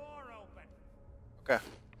this door open! Okay.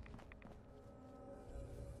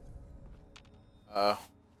 Oh.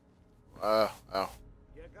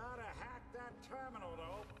 You gotta hack that terminal,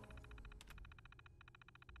 though.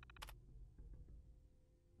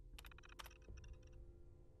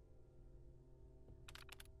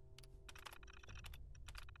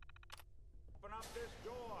 Open up this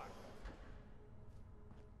door.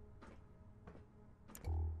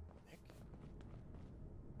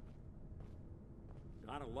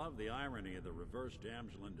 Gotta love the irony of the reverse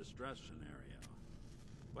damsel in distress scenario.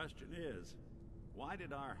 Question is, why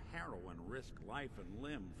did our heroine risk life and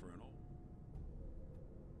limb for an old...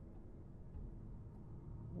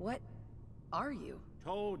 What are you?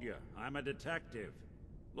 Told you, I'm a detective.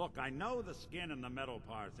 Look, I know the skin and the metal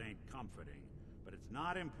parts ain't comforting, but it's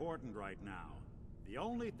not important right now. The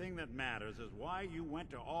only thing that matters is why you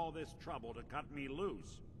went to all this trouble to cut me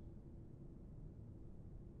loose.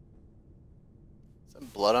 Is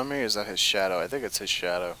that blood on me or is that his shadow? I think it's his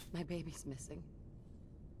shadow. My baby's missing.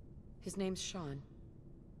 His name's Sean.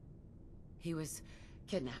 He was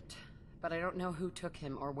kidnapped, but I don't know who took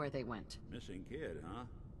him or where they went. Missing kid, huh?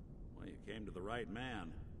 Well, you came to the right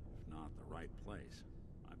man, if not the right place.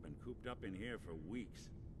 I've been cooped up in here for weeks.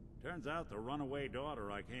 Turns out the runaway daughter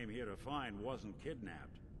I came here to find wasn't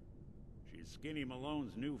kidnapped. She's Skinny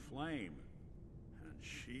Malone's new flame. And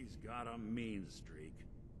she's got a mean streak.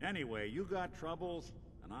 Anyway, you got troubles,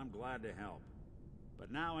 and I'm glad to help.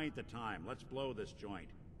 But now ain't the time. Let's blow this joint.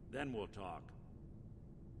 Then we'll talk.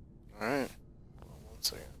 Alright. Hold on 1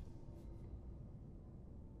 second.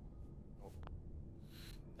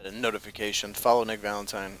 A notification. Follow Nick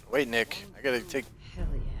Valentine. Wait, Nick. I gotta take. Hell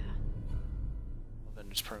yeah. Well, then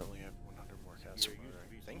just permanently have 100 more cats.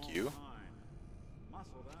 Thank you.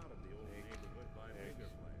 Muscled out of the old neighborhood by bigger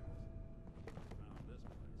players. Found this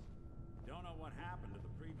place. Don't know what happened to the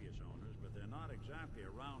previous owners, but they're not exactly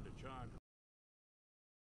around to charge.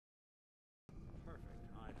 Perfect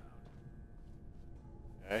hideout.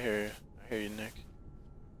 I hear you. I hear you, Nick.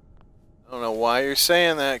 I don't know why you're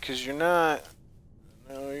saying that, because you're not.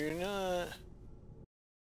 No, you're not.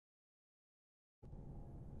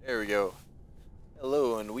 There we go.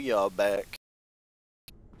 Hello, and we are back.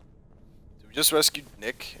 So we just rescued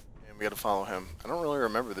Nick, and we gotta follow him. I don't really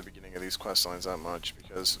remember the beginning of these quest lines that much,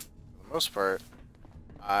 because for the most part,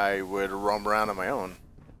 I would roam around on my own.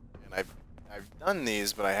 And I've done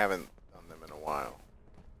these, but I haven't done them in a while.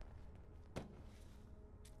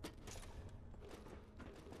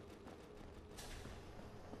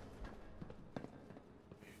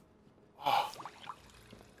 Oh.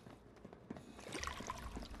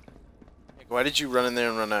 Nick, why did you run in there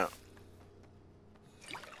and run out?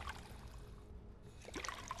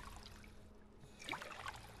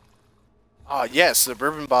 Ah, yes, the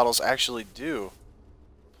bourbon bottles actually do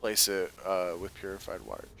replace it with purified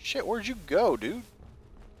water. Shit, where'd you go, dude?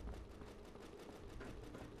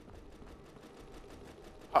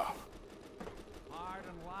 Oh. Hard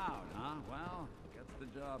and loud, huh? Well, gets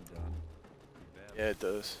the job done. Bad Yeah, it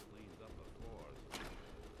does. cleans up the floors.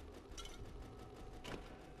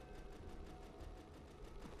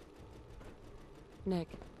 Nick,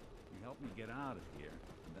 You help me get out of here,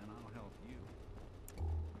 and then I'll help you.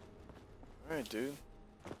 Alright, dude.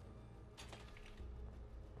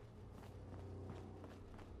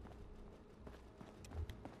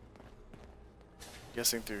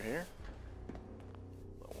 Guessing through here?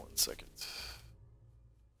 Hold on 1 second.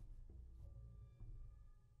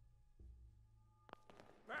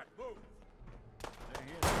 Back, move! Stay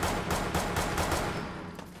here.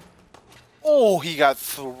 Oh, he got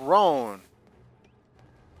thrown.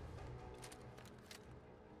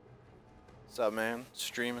 What's up, man?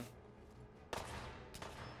 Streaming.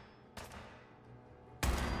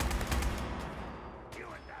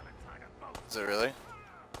 Is it really?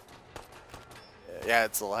 Yeah,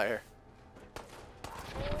 it's a liar.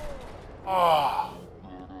 Oh.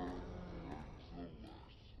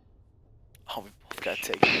 Oh, we both got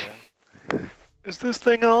taken down. Is this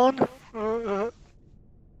thing on?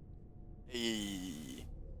 Hey.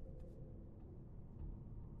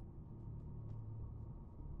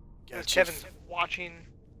 Because Gotcha. Kevin's watching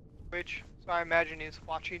Twitch, so I imagine he's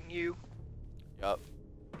watching you. Yup.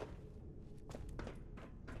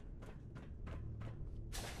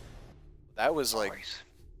 That was like Nice.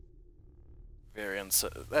 very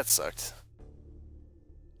that sucked.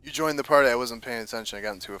 You joined the party, I wasn't paying attention, I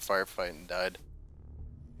got into a firefight and died.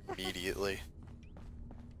 Immediately.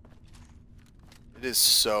 It is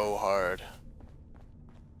so hard.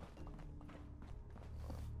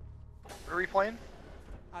 What are we playing?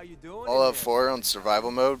 How you doing? Fallout 4 on survival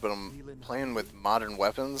mode, but I'm playing with modern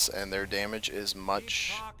weapons and their damage is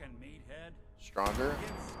much stronger.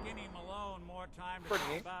 Pretty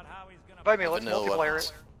neat. Invite me, let's Vanilla multiplayer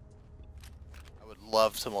weapons. it. I would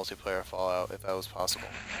love to multiplayer Fallout if that was possible.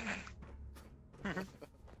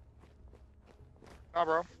 Nah,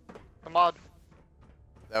 bro. The mod.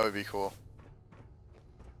 That would be cool.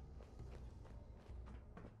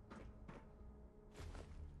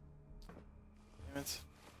 Damn it.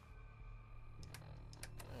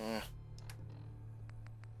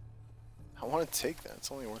 I want to take that.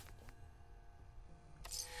 It's only worth.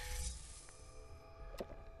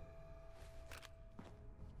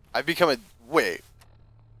 I've become a wait.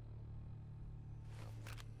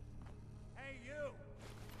 Hey, you!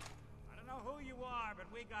 I don't know who you are, but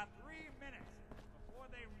we got 3 minutes before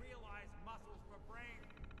they realize muscles for brain.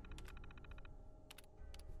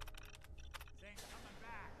 This ain't coming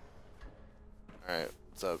back. All right,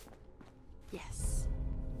 what's up? yes.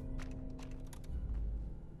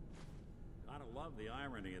 Gotta love the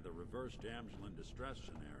irony of the reverse damsel in distress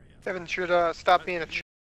scenario. Kevin should stop being a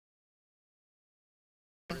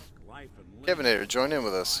Life and limb Kevin here, join in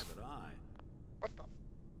with us. private eye. What the? I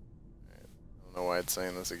don't know why it's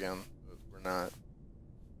saying this again, but we're not.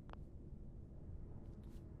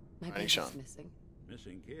 My Tiny baby's Sean. missing.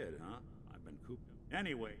 Missing kid, huh? I've been cooped.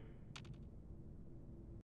 Anyway.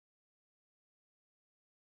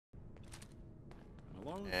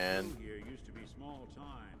 Malone And- here used to be small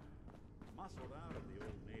time. Muscled out of the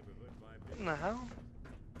old neighborhood by What in big. the hell? Now this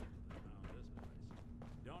place.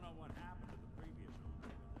 Don't know what happened to the previous owner,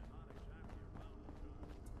 but they're not exactly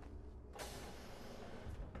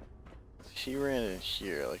around the He ran in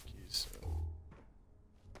here like he's.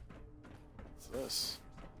 this.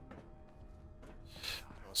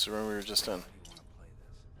 Oh, so remember we were just in.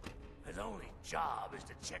 His only job is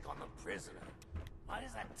to check on the prisoner. Why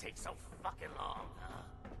does that take so fucking long, huh?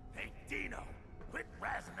 Hey, Dino, quit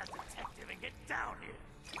razzing that detective and get down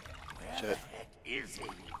here. Where Shit. the heck is he?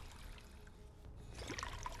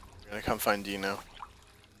 We're gonna come find Dino.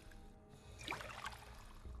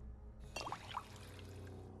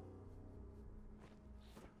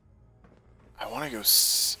 I want to go.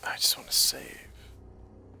 I just want to save.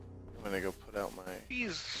 I'm gonna go put out my.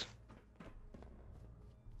 Jeez.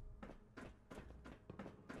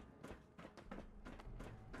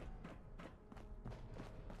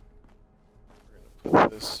 We're gonna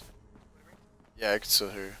put this. Yeah, I can still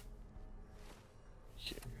hear you.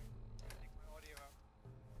 Here.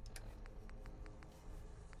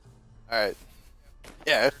 All right.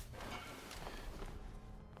 Yeah.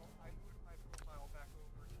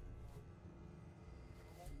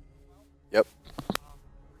 Yep.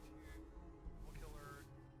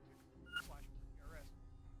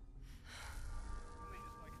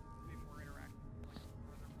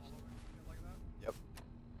 Yep.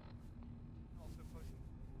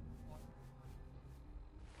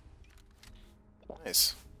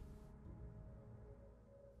 Nice.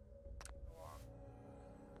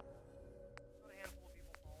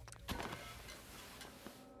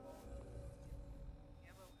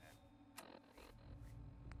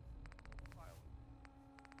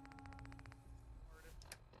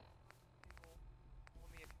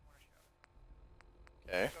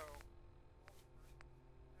 Okay.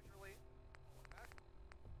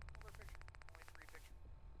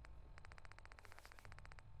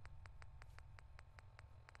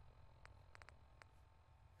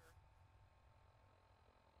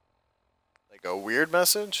 Like a weird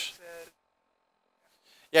message?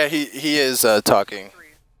 Yeah, he is talking.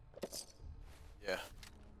 Yeah.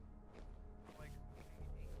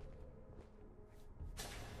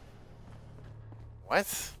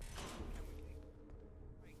 What?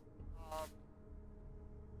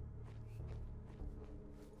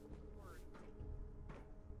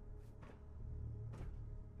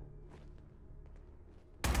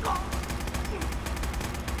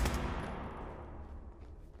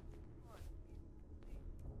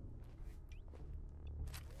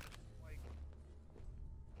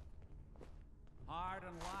 Hard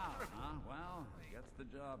and loud, huh? Well, gets the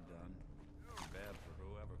job done. Too bad for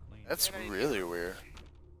whoever cleaned That's it. really weird.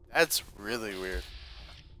 That's really weird.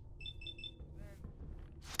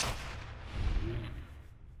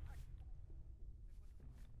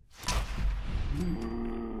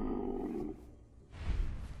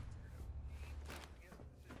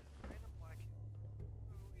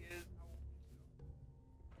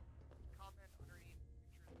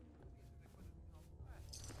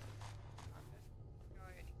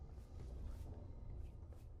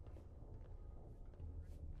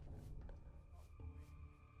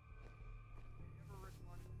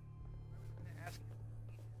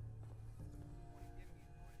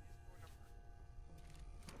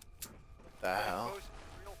 The hell?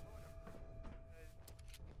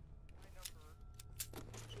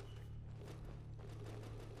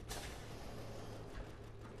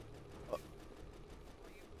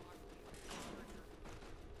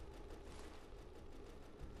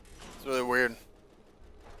 It's really weird.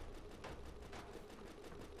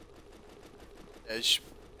 Yeah, it's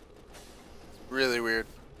really weird.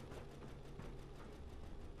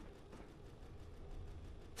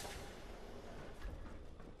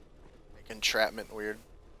 Like entrapment weird.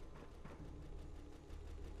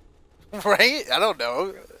 Right? I don't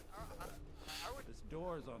know. This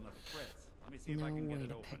door's on the fritz. Let me see if No I can way get it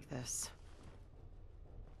to open. pick this.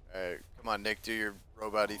 Alright, come on, Nick, do your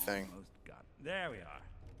robot-y thing. Almost got it. There we are.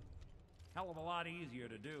 Hell of a lot easier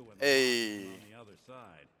to do when Hey. the on the other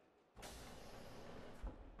side.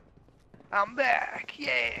 I'm back,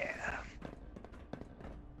 yeah.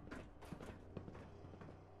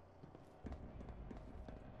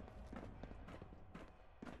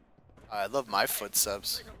 I love my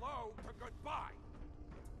footsteps.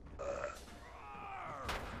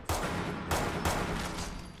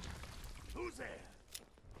 Who's there?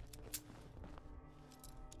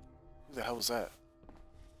 Who the hell was that?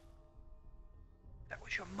 That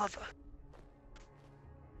was your mother.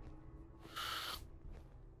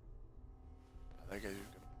 That guy's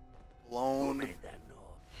Who blown. made that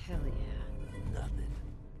noise? Hell yeah. Nothing.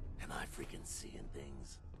 Am I freaking seeing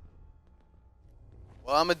things?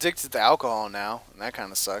 Well, I'm addicted to alcohol now, and that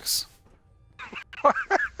kind of sucks. What?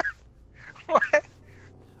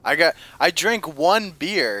 I drank one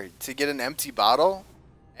beer to get an empty bottle,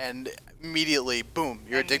 and immediately, boom,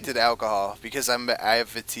 you're addicted to alcohol because I have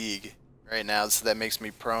fatigue, right now, so that makes me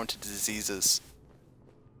prone to diseases.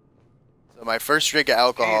 So my first drink of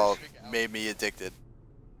alcohol made me addicted.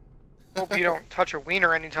 Hope you don't touch a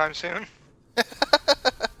wiener anytime soon.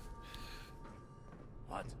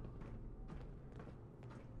 What?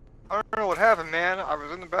 I don't know what happened, man. I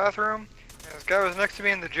was in the bathroom, and this guy was next to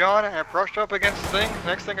me in the john, and I brushed up against the thing.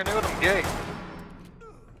 Next thing I knew it, I'm gay.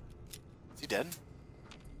 Is he dead?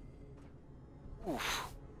 Oof.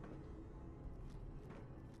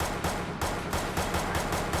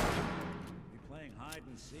 You playing hide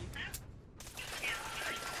and seek?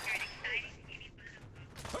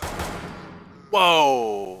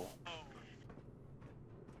 Whoa!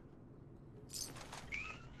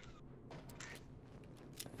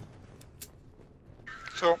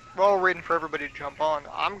 So, while we're waiting for everybody to jump on,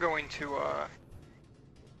 I'm going to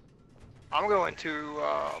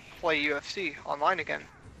play UFC online again.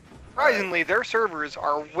 Surprisingly, their servers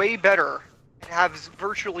are way better and have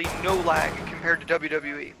virtually no lag compared to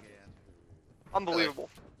WWE. Unbelievable.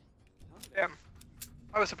 Damn.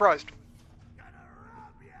 I was surprised.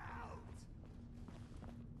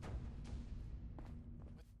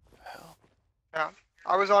 Hell, Yeah,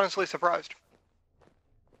 I was honestly surprised.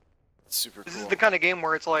 that's super This cool. is the kind of game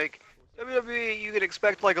where it's like, WWE, you could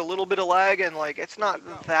expect like a little bit of lag and like, it's not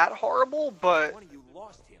that horrible, but One of you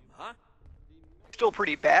lost him, huh? still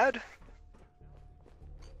pretty bad.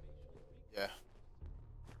 Yeah.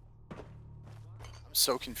 I'm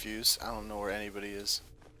so confused. I don't know where anybody is.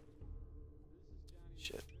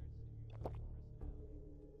 Shit.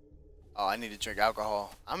 Oh, I need to drink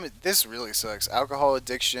alcohol. This really sucks. Alcohol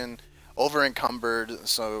addiction, over encumbered,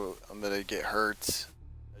 so I'm gonna get hurt.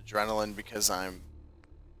 Adrenaline because I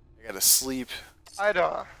gotta sleep. I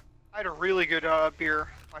had a really good beer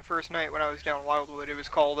my first night when I was down Wildwood. It was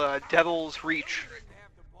called Devil's Reach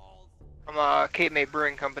from Cape May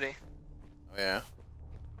Brewing Company. Oh yeah,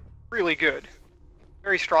 Really good.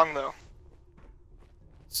 Very strong though.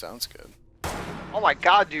 sounds good. Oh my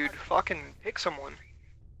god, dude! Fucking pick someone.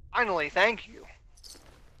 Finally, thank you.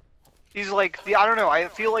 He's like I don't know. I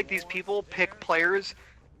feel like these people pick players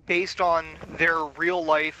based on their real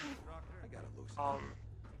life, I got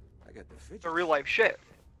the fidget. their real life shit.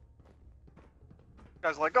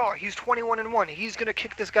 Guys like, oh, he's 21-1. He's gonna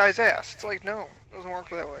kick this guy's ass. It's like, no, it doesn't work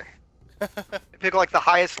that way. They pick like the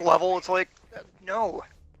highest level. It's like, no.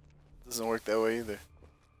 Doesn't work that way either.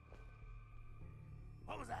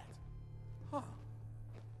 What was that? Huh.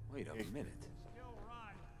 Wait a minute.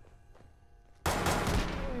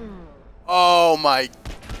 Oh my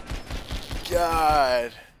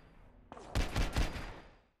god.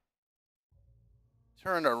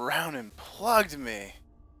 Turned around and plugged me.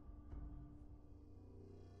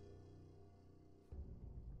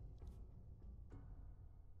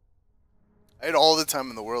 I had all the time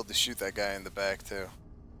in the world to shoot that guy in the back too.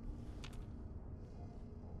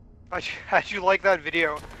 How'd you like that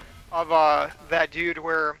video of that dude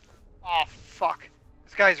where, oh fuck,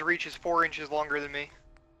 this guy's reach is 4 inches longer than me.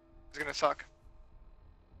 It's gonna suck.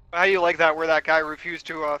 But how do you like that where that guy refused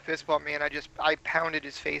to fist bump me and I pounded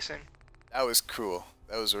his face in? That was cool.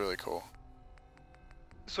 That was really cool.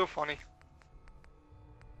 So funny.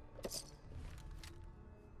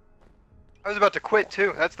 I was about to quit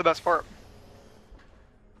too. That's the best part.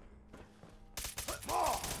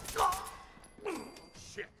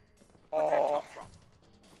 Shit. Oh,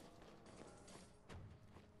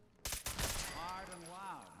 Hard and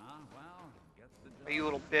loud, huh? Well, gets the job. you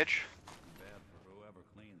little bitch. Bad for whoever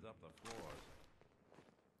cleans up the floors.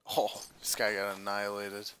 Oh, this guy got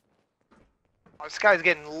annihilated. Oh, this guy's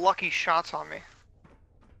getting lucky shots on me.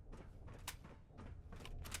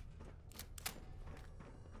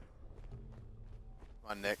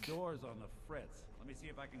 Come on, Nick. Door's on the fritz. Let me see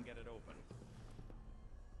if I can get it open.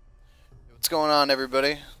 What's going on,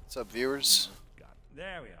 everybody? What's up, viewers? God,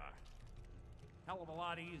 there we are. Hell of a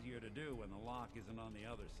lot easier to do when the lock isn't on the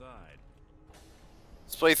other side.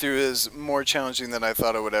 This playthrough is more challenging than I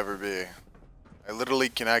thought it would ever be. I literally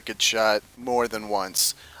cannot get shot more than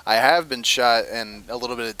once. I have been shot and a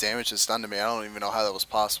little bit of damage is done to me. I don't even know how that was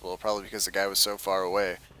possible, probably because the guy was so far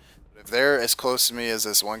away. But if they're as close to me as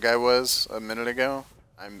this one guy was a minute ago,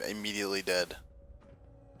 I'm immediately dead.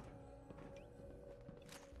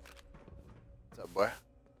 What's up, boy?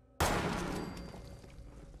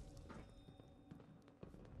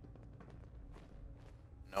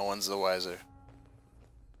 No one's the wiser.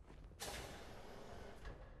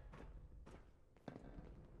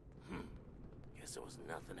 Guess it was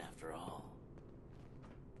nothing after all.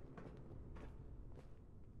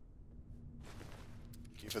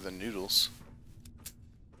 Thank you for the noodles.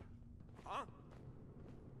 Huh?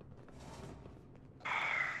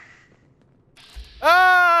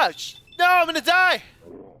 Ah! No! gonna die!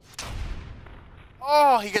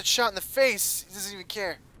 Oh, he got shot in the face. He doesn't even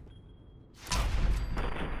care.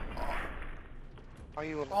 Oh,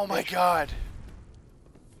 you little Oh my bitch. god.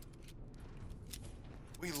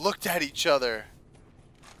 We looked at each other.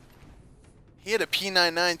 He had a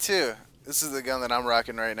P99 too. This is the gun that I'm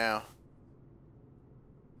rocking right now.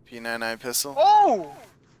 P99 pistol. Oh!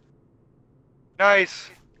 Nice.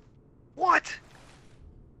 What?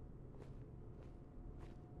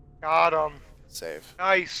 Got him. Save.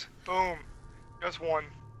 Nice. Boom. Just one.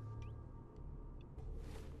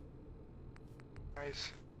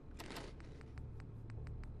 Nice.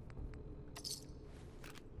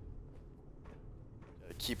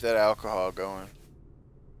 Gotta keep that alcohol going.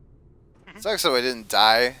 It sucks though I didn't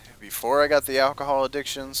die before I got the alcohol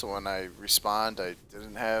addiction, so when I respawned I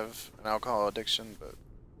didn't have an alcohol addiction, but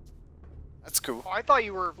that's cool. Oh, I thought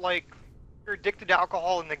you were like, you're addicted to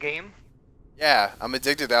alcohol in the game. Yeah, I'm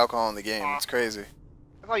addicted to alcohol in the game. It's crazy.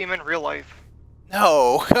 I thought you meant real life.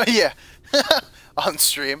 No, yeah. On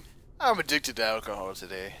stream, I'm addicted to alcohol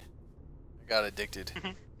today. I got addicted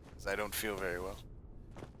because I don't feel very well.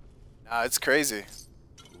 Nah, it's crazy.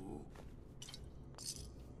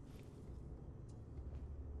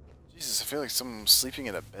 Jesus, I feel like someone was sleeping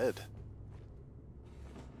in a bed.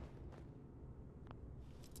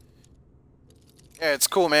 Yeah, it's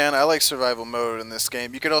cool, man. I like survival mode in this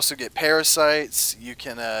game. You can also get parasites. You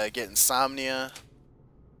can get insomnia.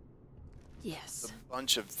 Yes. A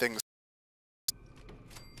bunch of things.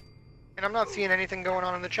 And I'm not seeing anything going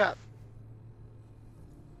on in the chat.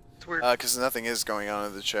 It's weird. Because nothing is going on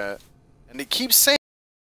in the chat. And it keeps saying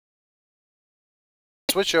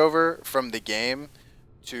switch over from the game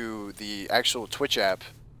to the actual Twitch app,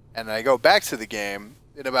 and I go back to the game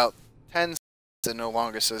in about 10 seconds, it no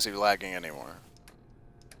longer says you're lagging anymore.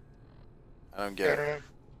 I don't get it.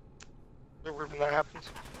 It's weird when that happens.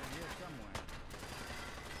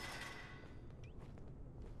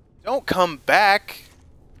 Don't come back!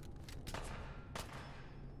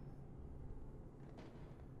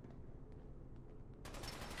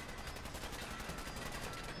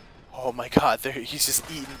 Oh my god, there he's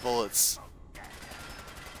just eating bullets.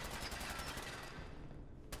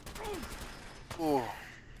 Ooh.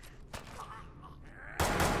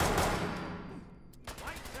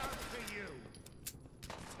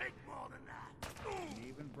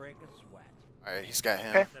 Alright, he's got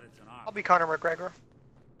him. Okay. I'll be Conor McGregor.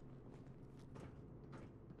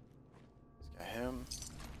 He's got him.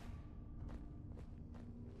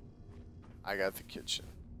 I got the kitchen.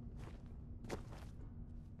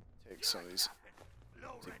 Take some of these.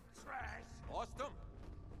 Lost them?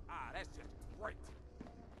 Ah, that's just great.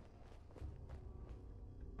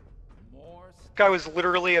 This guy was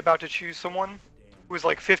literally about to choose someone who was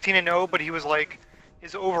like 15-0, but he was like,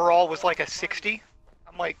 his overall was like a 60.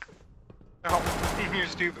 I'm like, no, you're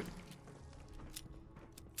stupid.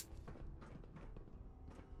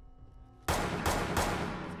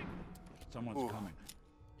 Someone's coming.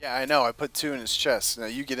 Yeah, I know. I put 2 in his chest. Now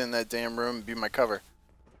you get in that damn room and be my cover.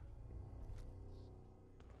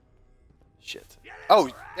 Shit. Oh,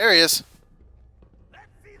 there he is.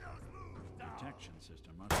 Protection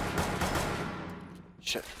system.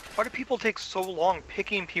 Shit. Why do people take so long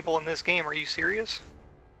picking people in this game? Are you serious?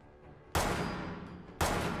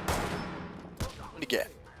 What do you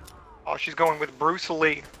get? Oh, she's going with Bruce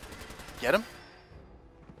Lee. Get him?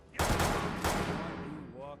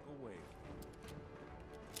 Walk away.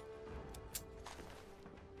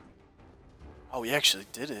 Oh, he actually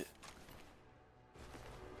did it.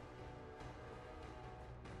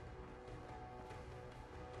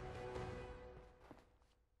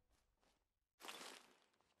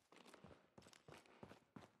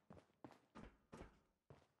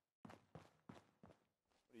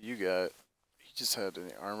 What do you got? He just had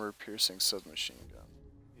an armor-piercing submachine gun.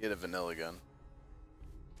 He had a vanilla gun.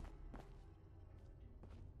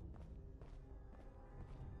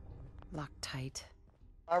 Locked tight.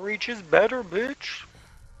 My reach is better, bitch.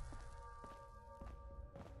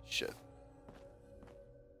 Shit.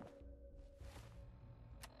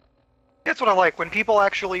 That's what I like, when people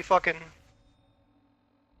actually fucking...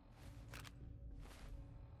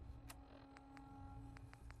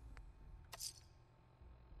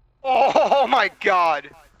 Oh my god!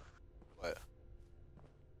 What?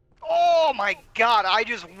 Oh my god, I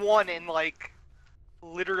just won in like...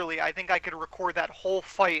 Literally, I think I could record that whole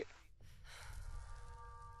fight.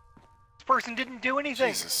 This person didn't do anything.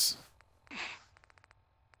 Jesus.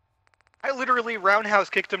 I literally roundhouse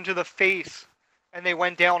kicked him to the face, and they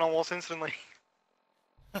went down almost instantly.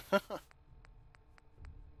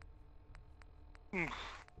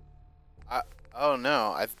 Oh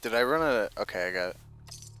no, did I run a... Okay, I got it.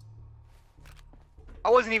 I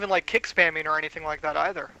wasn't even like kick spamming or anything like that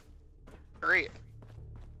either. Great.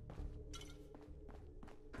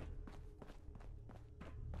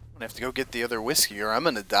 I'm gonna have to go get the other whiskey or I'm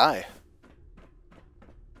gonna die.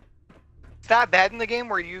 It's that bad in the game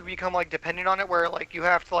where you become like dependent on it, where like you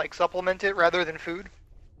have to like supplement it rather than food.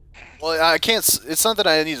 Well, I can't. It's not that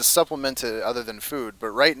I need to supplement it other than food, but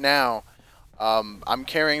right now, I'm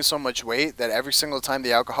carrying so much weight that every single time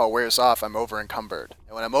the alcohol wears off, I'm over encumbered.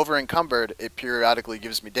 And when I'm over encumbered, it periodically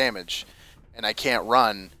gives me damage, and I can't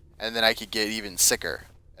run, and then I could get even sicker,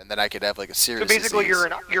 and then I could have like a serious. So basically, disease.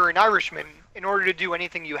 you're an Irishman. In order to do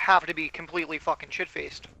anything, you have to be completely fucking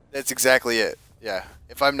shit-faced. That's exactly it. Yeah.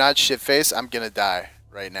 If I'm not shit-faced, I'm gonna die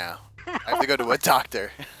right now. I have to go to a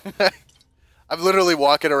doctor. I'm literally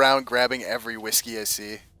walking around grabbing every whiskey I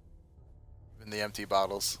see, even the empty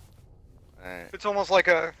bottles. All right. It's almost like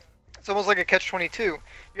a catch-22. You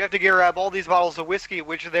have to grab all these bottles of whiskey,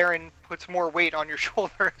 which therein puts more weight on your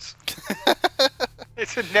shoulders.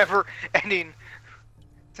 It's a never-ending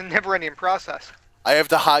process. I have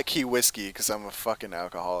to hotkey whiskey because I'm a fucking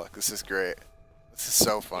alcoholic. This is great. This is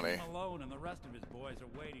so funny. Malone and the rest of his boys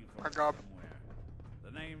are waiting for My him God. somewhere.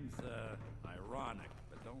 The name's ironic,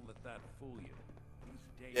 but don't let that fool you.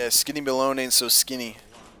 He's Yeah, Skinny Malone ain't so skinny.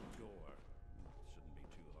 door. Shouldn't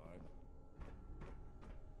be too hard.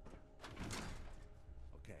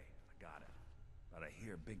 Okay, I got it. But I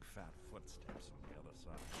hear big fat footsteps on the other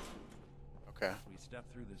side. Okay. If we step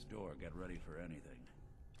through this door, get ready for anything.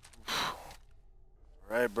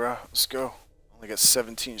 Alright, bro. Let's go. Only got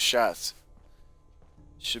 17 shots.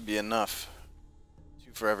 Should be enough.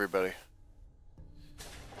 2 for everybody.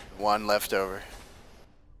 1 left over.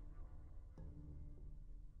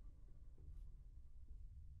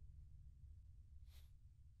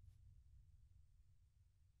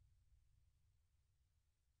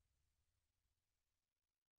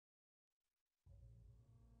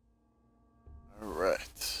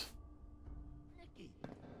 Alright. Nicky,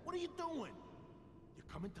 what are you doing? You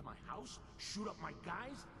come into my house, shoot up my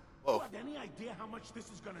guys? Whoa. You have any idea how much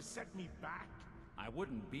this is gonna set me back? I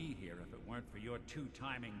wouldn't be here if it weren't for your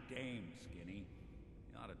two-timing dame, Skinny.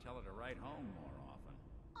 You ought to tell her to write home more often.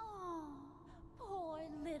 Oh, poor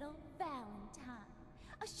little Valentine.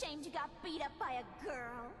 Ashamed you got beat up by a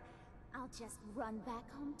girl. I'll just run back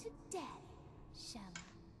home to Daddy, shall I?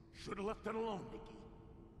 Should've left it alone, Nicky.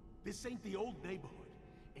 This ain't the old neighborhood.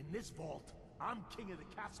 In this vault, I'm king of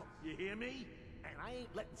the castle. You hear me? And I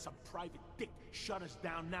ain't letting some private dick shut us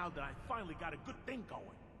down now that I finally got a good thing going.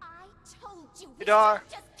 I told you Did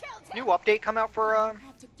just killed him. new update come out for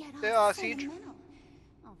Had to get the all Siege? sentimental.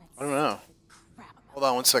 Oh, that's I don't know. crap about Hold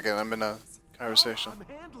on 1 second. I'm in a conversation.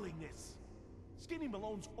 I'm handling this. Skinny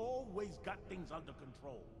Malone's always got things under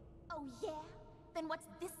control. Oh yeah? Then what's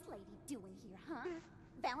this lady doing here, huh?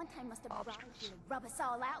 Valentine must have brought her here to rub us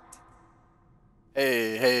all out.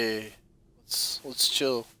 Hey. Let's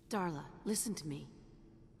chill. Darla, listen to me.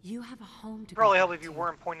 You have a home to Probably go help back if you to.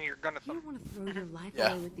 weren't pointing your gun at You them. don't want to throw your life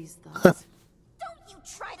Yeah. away with these thoughts. Don't you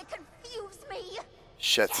try to confuse me!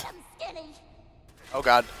 Shit. Get him, Skinny! Oh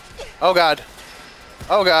god. Oh god.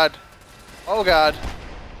 Oh god. Oh god.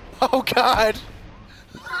 Oh god.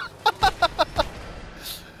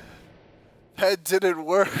 That didn't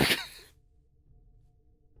work.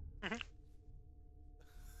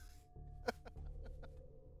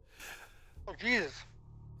 Oh Jesus!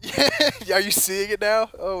 Yeah, are you seeing it now?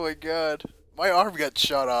 Oh my god. My arm got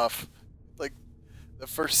shot off. Like, the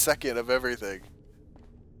first second of everything.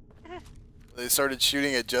 They started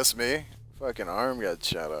shooting at just me. Fucking arm got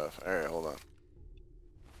shot off. Alright, hold on.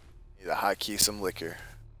 Need to hotkey some liquor.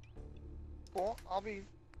 Cool. I'll be.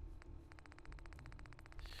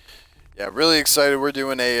 Yeah, really excited. We're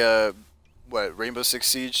doing a, Rainbow Six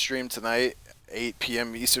Siege stream tonight, 8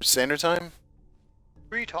 p.m. Eastern Standard Time?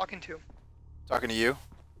 Who are you talking to? Talking to you.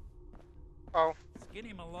 Oh.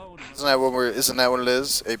 Skinny Malone. Isn't that what it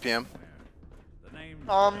is? 8 p.m.? The name's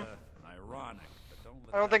Um, ironic, but don't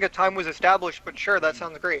let I don't think a time was established, but sure, that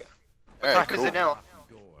sounds great. What Alright, time cool. is it now?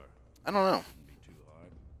 door. I don't know. Be too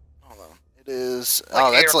hard. Hold on. It is. Like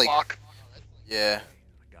Oh, that's 8 like. o'clock. Yeah,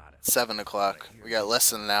 I got it. 7 o'clock. We got less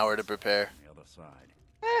than an hour to prepare. On the other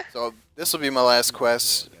side. So this will be my last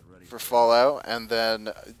quest for Fallout, and then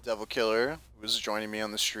Devil Killer, who's joining me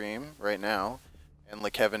on the stream right now, and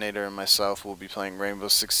LeKevinator and myself will be playing Rainbow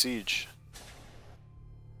Six Siege.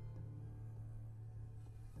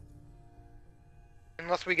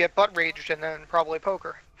 Unless we get butt raged and then probably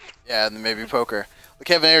poker. Yeah, and then maybe poker.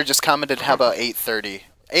 LeKevinator just commented, how about 8:30?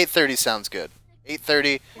 8:30 sounds good.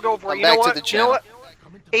 8:30. Go for it. I'm You know back what? to the You know channel.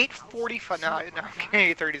 what? 8:45. No,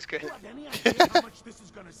 8:30 is good. You have any idea how much this is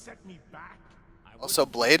gonna set me back? I Also,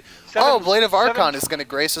 Blade. Seven- Oh, Blade of Archon seven- is going to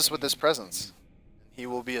grace us with his presence. He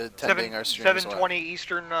will be attending our stream as well. 7:20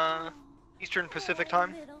 Eastern Pacific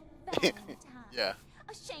time. Little Valentine. Yeah.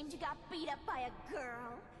 Ashamed you got beat up by a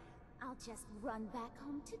girl. I'll just run back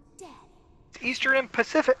home to daddy. Eastern and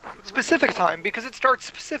Pacific time because it starts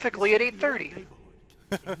specifically at 8:30.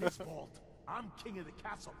 In this vault, I'm king of the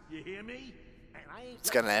castle. You hear me? And I ain't It's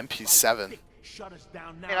got an MP7. shut us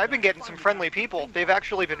down now. And I've been getting some friendly people. They've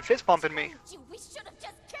actually been fist bumping me. Told you we should have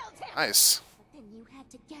just killed him. Nice. But then you had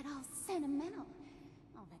to get all sentimental.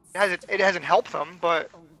 Oh, that's It hasn't helped them, but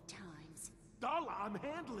old times. Darla, I'm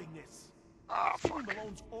handling this. ah, fuck.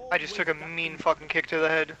 Malone's all I just took a mean fucking kick to the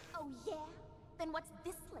head. Oh yeah? Then what's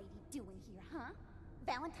this lady doing here, huh?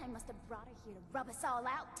 Valentine must have brought her here to rub us all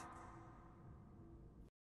out.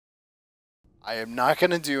 I am not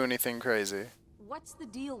going to do anything crazy. What's the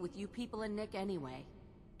deal with you people and Nick anyway?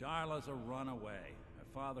 Darla's a runaway. Her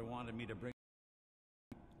father wanted me to bring.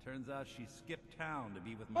 Turns out she skipped town to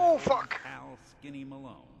be with my Oh, old fuck. pal Skinny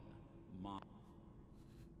Malone. Mom.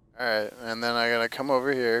 Alright, and then I got to come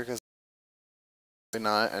over here because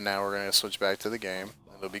not, and now we're going to switch back to the game.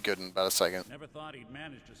 It'll be good in about a second. Never thought he'd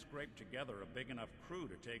manage to scrape together a big enough crew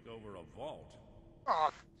to take over a vault.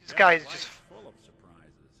 Oh, this guy's Life's just. full of surprises.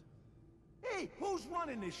 Hey, who's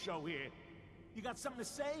running this show here? You got something to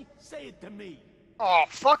say? Say it to me. Oh,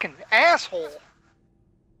 fucking asshole.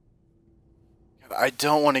 I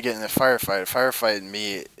don't want to get in a firefight. Firefighting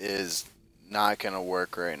me is not going to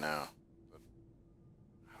work right now.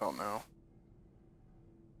 I don't know.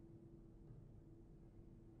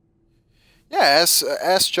 Yeah,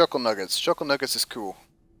 ask Chuckle Nuggets. Chuckle Nuggets is cool.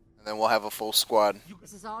 And then we'll have a full squad.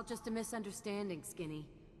 This is all just a misunderstanding, Skinny.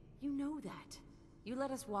 You know that. You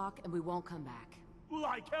let us walk and we won't come back.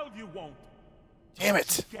 Like hell you won't. Damn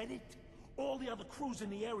it. Get it? All the other crews in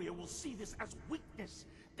the area will see this as weakness.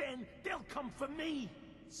 Then they'll come for me.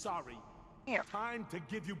 Sorry. Damn. Time to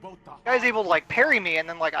give you both the Guy's able to like parry me and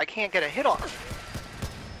then like I can't get a hit on him.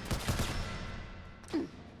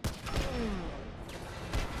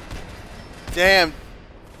 Damn.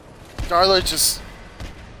 Darla just...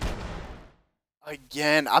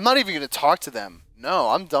 Again. I'm not even going to talk to them. No,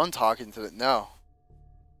 I'm done talking to them. No.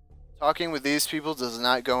 Talking with these people does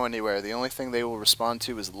not go anywhere. The only thing they will respond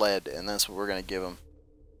to is lead, and that's what we're going to give them.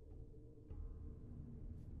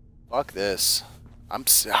 Fuck this. I'm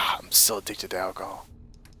still addicted to alcohol.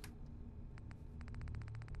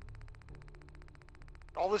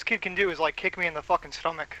 All this kid can do is like kick me in the fucking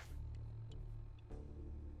stomach.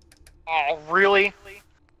 Oh, really?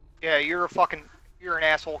 Yeah, you're an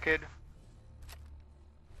asshole, kid.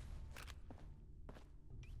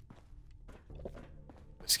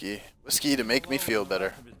 Whiskey to make me feel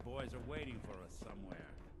better. His boys are waiting for us somewhere.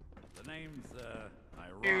 The name's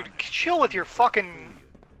Dude, ironic. chill with your fucking.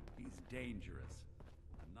 He's dangerous.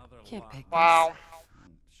 Another Can't lot. pick this. Wow.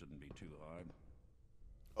 Shouldn't be too hard.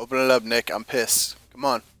 Open it up, Nick. I'm pissed. Come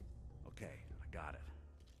on. Okay, I got it.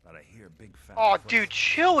 But I hear big fat. Oh, foot dude,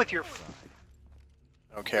 chill with your.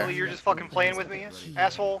 I don't care. Really, you're just fucking playing with me,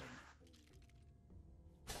 asshole.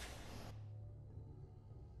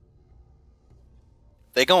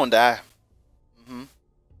 They gonna die.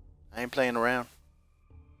 I ain't playing around.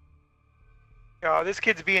 This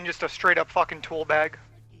kid's being just a straight up fucking tool bag.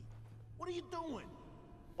 What are you doing?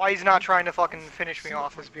 Why he's not trying to fucking finish me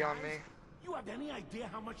off is beyond me. You have any idea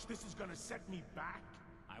how much this is gonna set me back?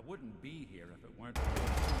 I wouldn't be here if it weren't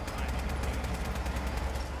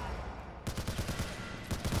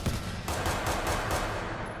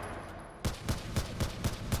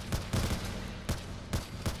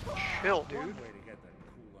Chill, dude. way to get that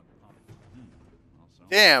coolant pumped. Also,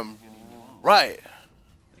 Damn. Right.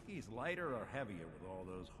 think he's lighter or heavier with all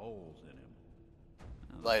those holes in him.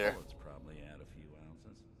 Well, the Lighter. bullets probably add a few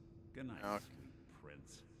ounces. Good night, Okay. sweet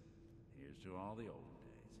prince. Here's to all the old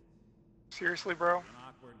days. Seriously, bro. An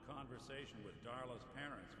awkward conversation with Darla's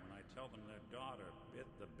parents when I tell them their daughter bit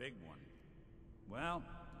the big one. Well,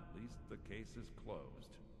 at least the case is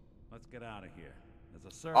closed. Let's get out of here.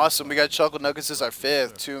 There's a service Awesome. We got office. Chuckle Nuggets as our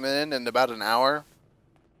fifth. 2 minutes in about an hour.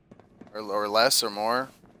 Or less or more.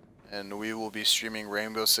 And we will be streaming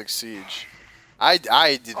Rainbow Six Siege. I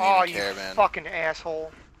didn't Oh, even you care, man. fucking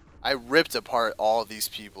asshole. I ripped apart all these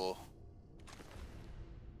people.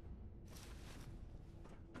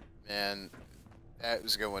 Man, that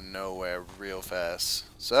was going nowhere real fast.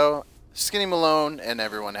 So, Skinny Malone and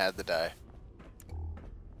everyone had to die.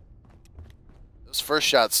 Those first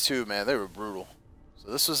shots too, man, they were brutal.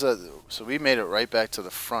 So this was so we made it right back to the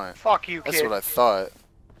front. Fuck you, kid. That's what I thought.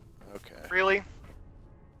 Okay. Really?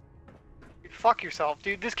 Dude, fuck yourself,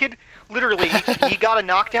 dude. This kid, literally, he got a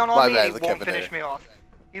knockdown My on me bad, and he the won't Kevinator. finish me off.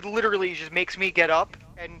 He literally just makes me get up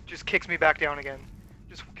and just kicks me back down again.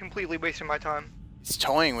 Just completely wasting my time. He's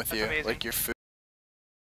toying with That's you amazing. like your food.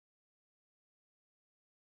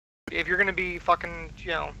 If you're gonna be fucking, you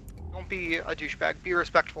know, don't be a douchebag. Be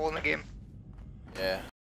respectful in the game. Yeah.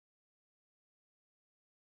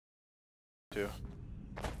 Too.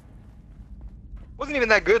 Wasn't even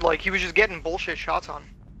that good. Like he was just getting bullshit shots on.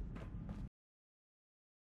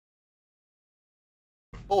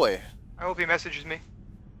 Boy, I hope he messages me.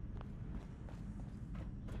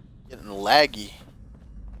 getting laggy.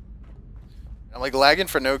 I'm like lagging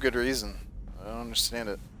for no good reason. I don't understand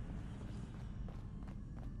it.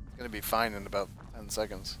 It's gonna be fine in about 10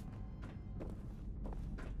 seconds.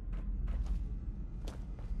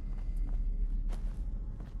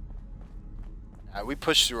 We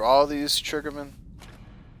pushed through all these triggermen.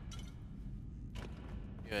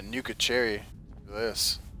 Gonna nuke a cherry for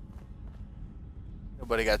this.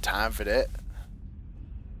 Nobody got time for that.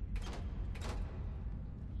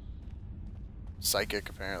 Psychic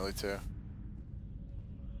apparently too.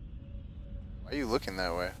 Why are you looking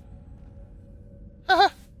that way? Haha!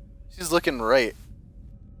 She's looking right.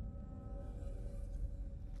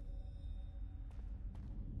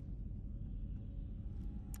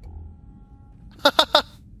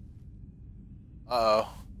 Uh-oh.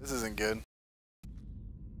 This isn't good.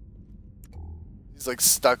 He's like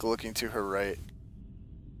stuck looking to her right.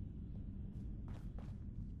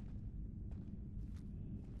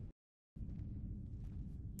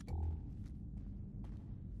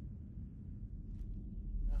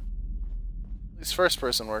 At least first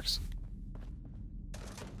person works.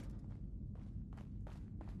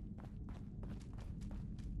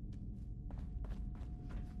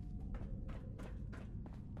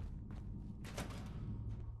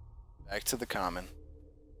 Back to the common.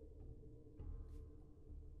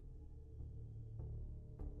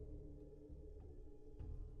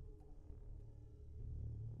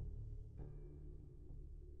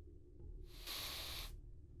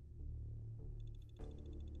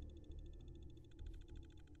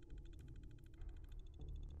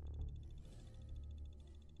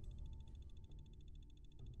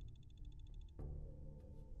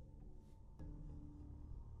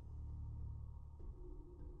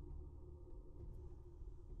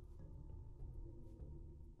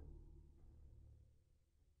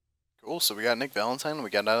 Cool, so we got Nick Valentine, we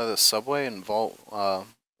got out of the subway in Vault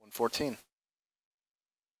 114.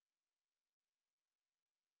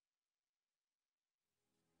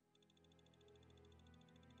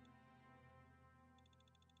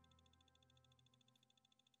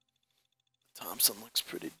 Thompson looks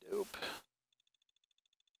pretty dope.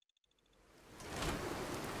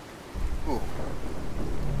 Ooh.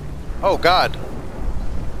 Oh god.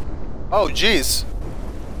 Oh jeez.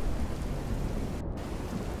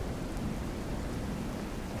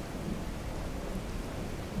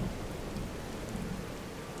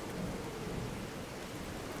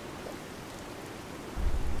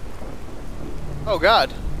 Oh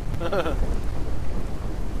god.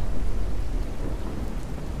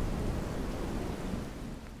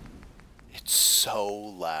 It's so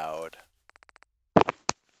loud. I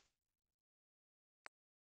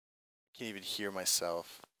can't even hear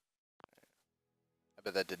myself. I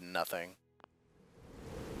bet that did nothing.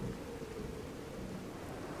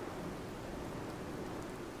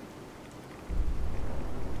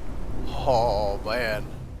 Oh man.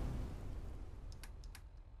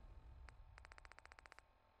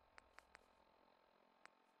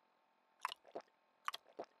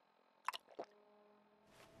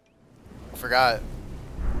 Forgot.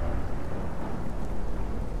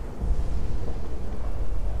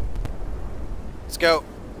 Let's go.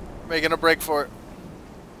 Making a break for it.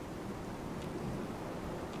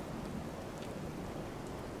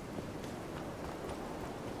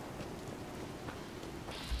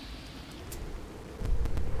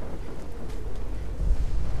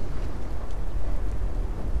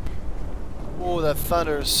 Oh, that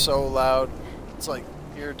thunder is so loud. It's like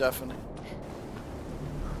ear deafening.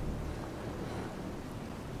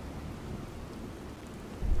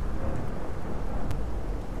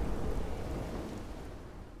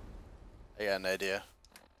 I got an idea.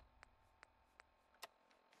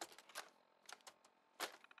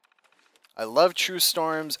 I love True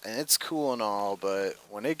Storms and it's cool and all, but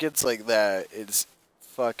when it gets like that, it's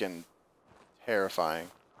fucking terrifying.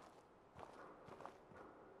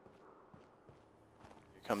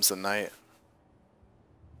 Here comes the night.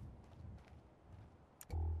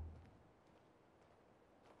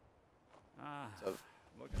 Ah, So,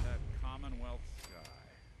 look at that Commonwealth sky.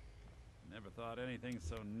 Never thought anything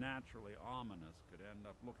so naturally ominous could end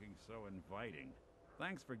up looking so inviting.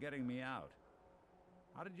 Thanks for getting me out.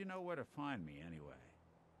 How did you know where to find me, anyway?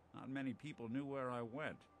 Not many people knew where I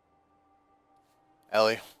went.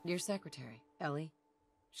 Ellie. Your secretary, Ellie.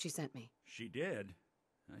 She sent me. She did?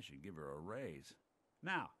 I should give her a raise.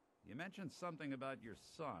 Now, you mentioned something about your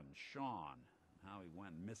son, Sean, and how he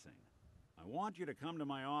went missing. I want you to come to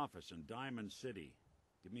my office in Diamond City.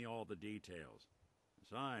 Give me all the details.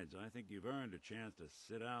 Besides, I think you've earned a chance to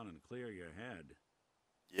sit down and clear your head.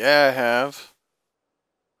 Yeah, I have.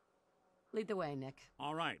 Lead the way, Nick.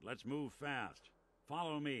 All right, let's move fast.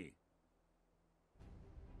 Follow me.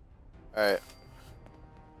 Alright.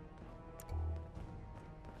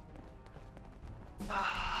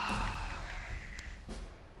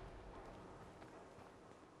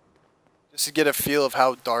 Just to get a feel of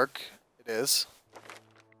how dark it is.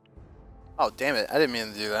 Oh, damn it. I didn't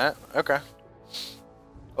mean to do that. Okay.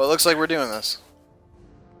 Well, it looks like we're doing this.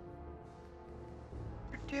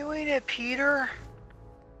 You're doing it, Peter.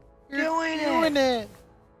 You're doing it.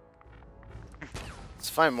 Let's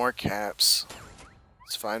find more caps.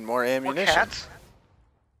 Let's find more ammunition. More cats?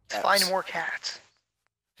 Let's Caps. find more cats.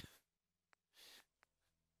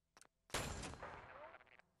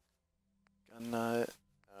 Gun nut.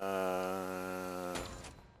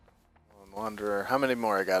 Wanderer. How many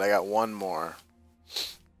more I got? I got one more.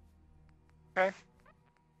 Okay.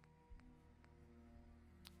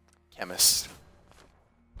 Chemist.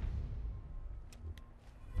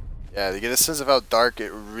 Yeah, to get a sense of how dark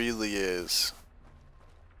it really is.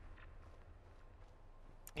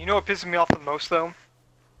 You know what pisses me off the most, though?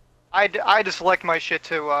 I had to select my shit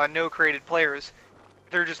to no created players.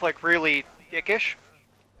 They're just like really dickish.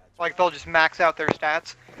 Like they'll just max out their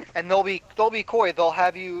stats, and they'll be coy. They'll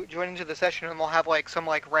have you join into the session, and they'll have like some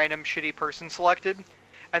like random shitty person selected,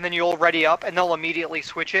 and then you'll ready up, and they'll immediately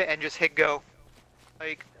switch it and just hit go.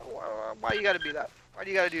 Like, why you gotta be that? Why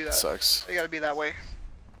do you gotta do that? Sucks. Why you gotta be that way?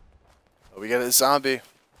 Oh, we got a zombie.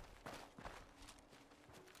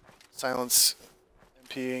 Silence.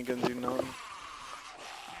 MP ain't gonna do nothing.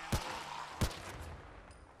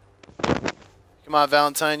 Come on,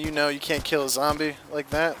 Valentine, you know you can't kill a zombie like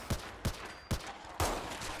that.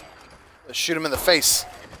 Let's shoot him in the face.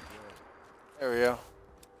 There we go.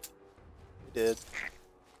 We did.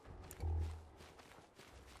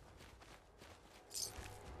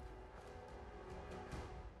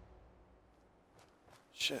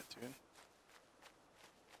 Shit, dude.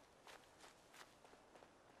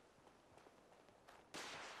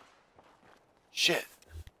 Shit.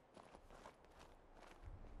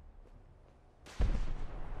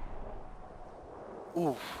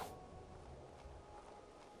 Ooh.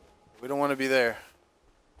 We don't want to be there.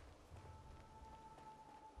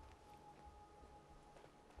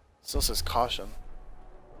 Still says caution.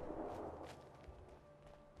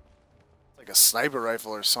 It's like a sniper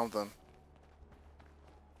rifle or something.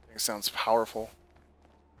 I think it sounds powerful.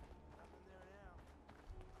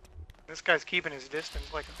 This guy's keeping his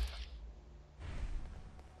distance. Like,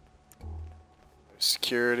 There's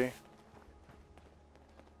security.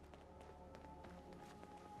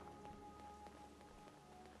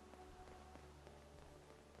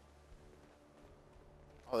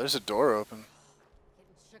 Oh, there's a door open.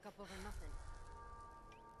 Getting shook up over nothing.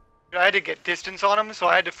 I had to get distance on him, so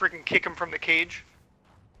I had to freaking kick him from the cage.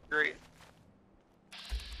 Great.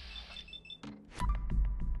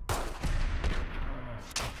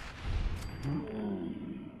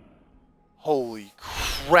 Holy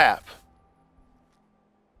crap.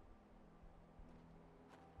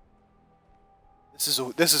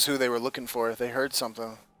 This is who they were looking for. They heard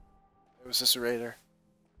something. It was this raider.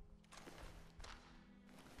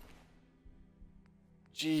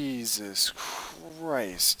 Jesus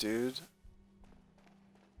Christ, dude.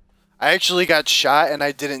 I actually got shot and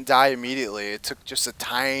I didn't die immediately. It took just a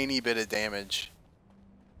tiny bit of damage.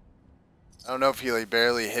 I don't know if he like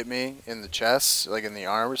barely hit me in the chest, like in the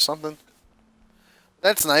arm or something.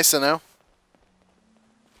 That's nice to know.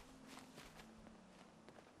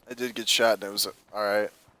 I did get shot and it was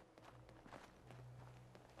alright.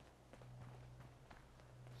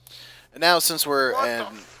 And now since we're an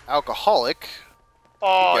alcoholic,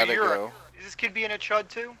 Oh, we gotta you're. go. Is this kid being a chud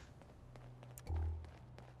too?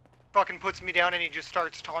 Fucking puts me down and he just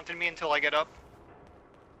starts taunting me until I get up.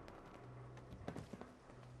 I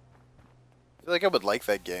feel like I would like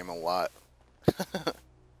that game a lot.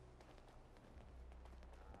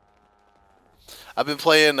 I've been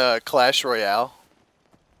playing Clash Royale.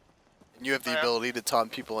 And you have the ability to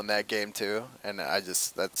taunt people in that game too. And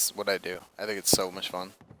that's what I do. I think it's so much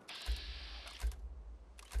fun.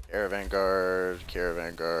 Caravan guard.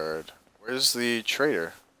 Where's the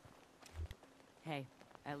trader? Hey,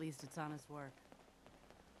 at least it's honest work.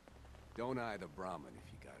 Don't eye the Brahmin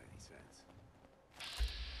if you got any sense.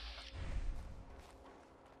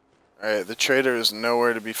 Alright, the traitor is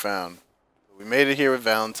nowhere to be found. We made it here with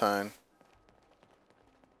Valentine.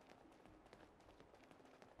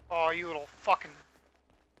 Oh, you little fucking...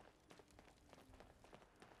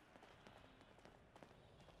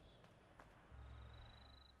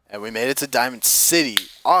 And we made it to Diamond City.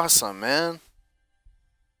 Awesome, man.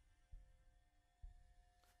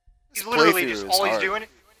 He's This literally playthrough just, is all he's hard. doing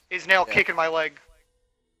is now Yeah. kicking my leg.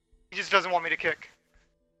 He just doesn't want me to kick.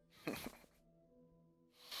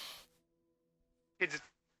 It's...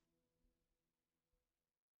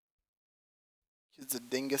 Kid's a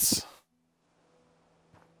dingus.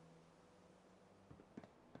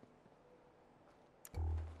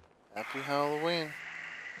 Happy Halloween.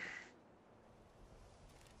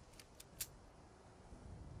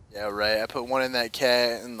 Yeah, right. I put one in that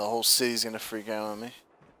cat and the whole city's gonna freak out on me.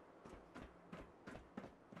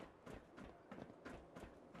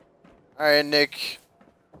 Alright, Nick.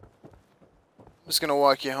 I'm just gonna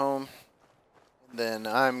walk you home. And then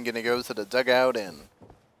I'm gonna go to the dugout inn.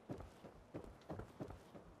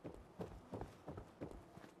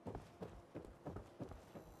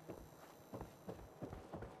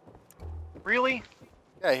 Really?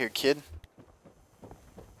 Get out of here, kid.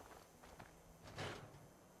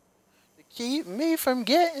 To keep me from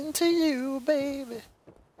getting to you, baby.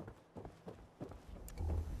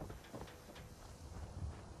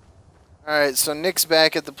 Alright, so Nick's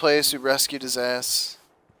back at the place. We rescued his ass.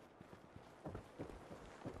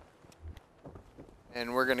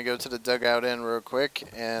 And we're gonna go to the dugout inn real quick,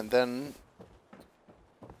 and then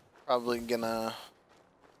probably gonna...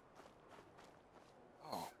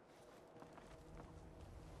 Oh.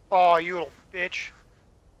 Oh, you little bitch.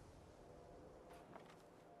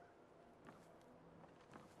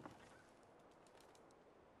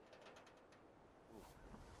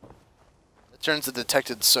 That turns the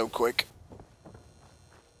detected so quick.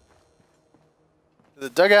 The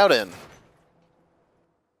dugout inn.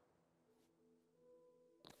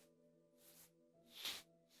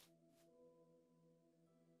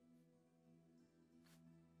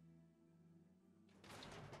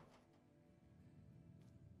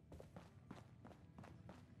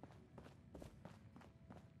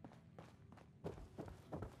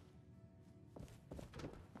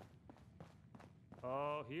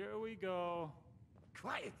 Oh, here we go.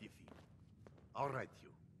 Quiet, you feet. All right, you.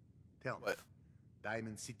 Tell me. What?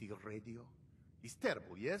 Diamond City Radio? It's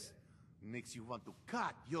terrible, yes? Makes you want to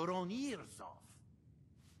cut your own ears off.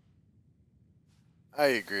 I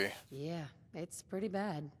agree. Yeah, it's pretty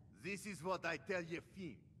bad. This is what I tell you,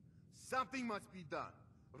 Finn. Something must be done.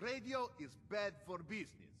 Radio is bad for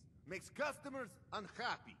business. Makes customers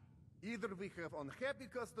unhappy. Either we have unhappy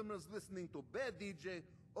customers listening to bad DJ,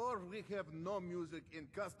 or we have no music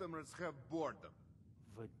and customers have boredom.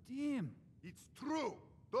 Vadim. It's true.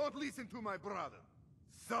 Don't listen to my brother.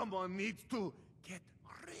 Someone needs to get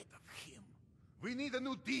rid of him. We need a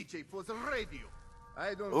new DJ for the radio.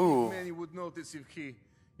 I don't think many would notice if he,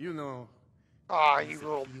 you know... Ah, you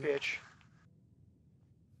little bitch.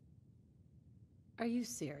 Are you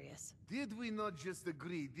serious? Did we not just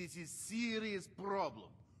agree this is serious problem?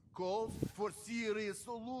 Calls for serious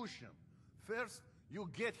solution. First, you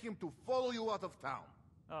get him to follow you out of town.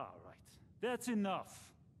 All right, that's enough.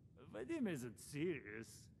 Vadim isn't serious.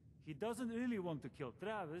 He doesn't really want to kill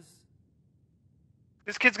Travis.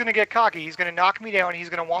 This kid's gonna get cocky. He's gonna knock me down. He's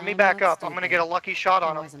gonna want me back up. I'm gonna get a lucky shot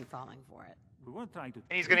on I him. wasn't falling for it. We weren't trying to.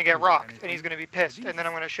 And he's gonna get rocked. And he's gonna be pissed. And then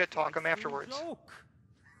I'm gonna shit talk him afterwards. Joke.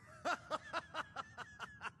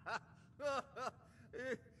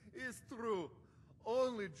 It's true.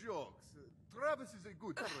 Only jokes. Travis is a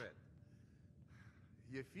good friend.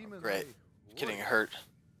 Yefim and Great. I Getting work- hurt.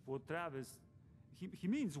 For Travis, he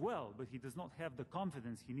means well, but he does not have the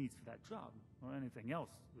confidence he needs for that job, or anything else,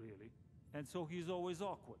 really. And so he's always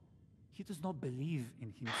awkward. He does not believe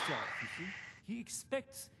in himself, you see? He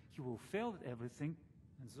expects he will fail at everything,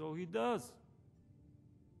 and so he does.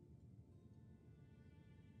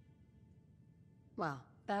 Well,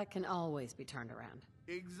 that can always be turned around.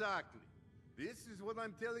 Exactly. This is what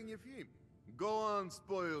I'm telling Yefim. Go on,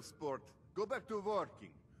 spoil sport. Go back to working.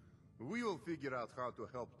 We will figure out how to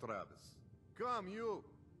help Travis. Come, you.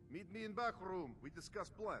 Meet me in back room. We discuss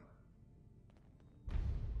plan.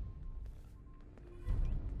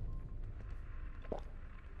 I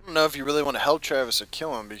don't know if you really want to help Travis or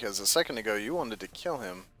kill him, because a second ago you wanted to kill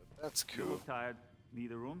him. But that's You cool. look tired.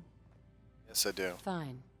 Need a room? Yes, I do.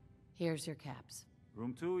 Fine. Here's your caps.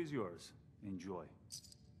 Room 2 is yours. Enjoy.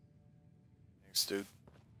 Thanks, dude.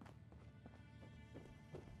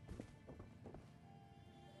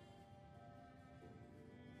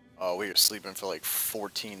 Oh, we were sleeping for like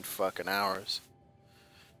 14 fucking hours.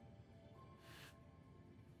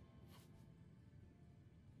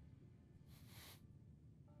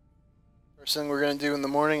 First thing we're going to do in the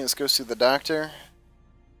morning is go see the doctor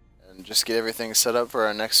and just get everything set up for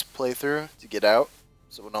our next playthrough to get out,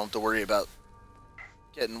 so we don't have to worry about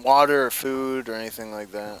getting water or food or anything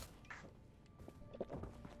like that.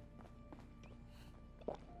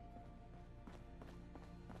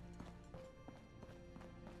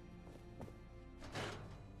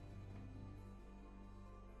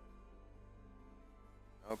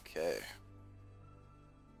 Okay.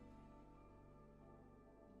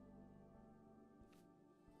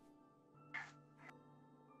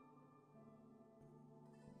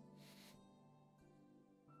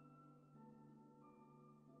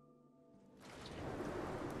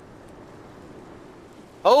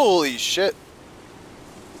 Holy shit.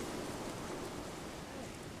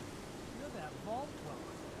 You're that vault dweller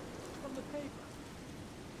from the paper.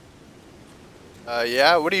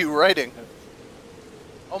 Yeah, what are you writing?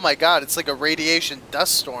 Oh my god, it's like a radiation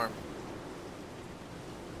dust storm.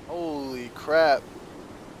 Holy crap.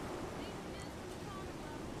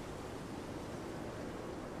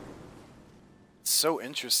 It's so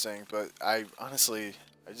interesting, but I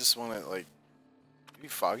just want to, like, maybe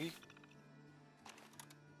foggy?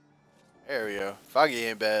 There we go. Foggy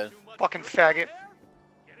ain't bad. Fucking faggot.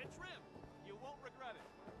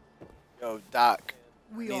 Yo, Doc.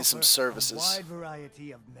 We Need some offer services. a wide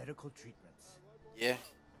variety of medical treatments. Yeah?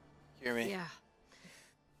 Hear me? Yeah.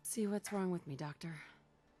 See what's wrong with me, doctor.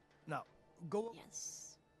 Now, go.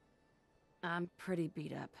 Yes. I'm pretty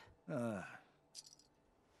beat up.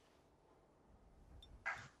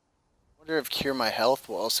 Wonder if cure my health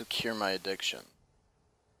will also cure my addiction.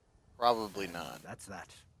 Probably not. That's that.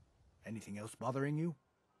 Anything else bothering you?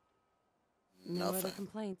 No other Nothing.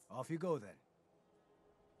 complaints. Off you go then.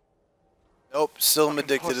 Nope, still am Fucking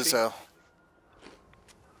addicted as pussy. hell.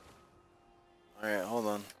 Alright, hold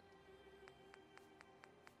on.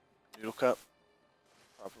 Noodle cup.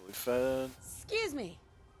 Properly fed. Excuse me.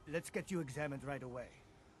 Let's get you examined right away.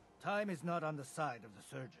 Time is not on the side of the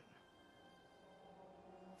surgeon.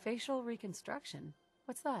 Facial reconstruction?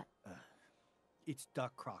 What's that? It's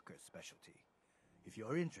Doc Crocker's specialty. If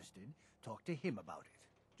you're interested, talk to him about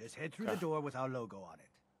it. Just head through the door with our logo on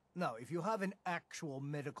it. Now, if you have an actual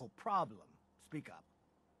medical problem, speak up.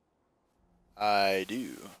 I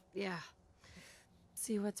do. Yeah.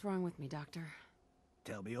 See what's wrong with me, doctor.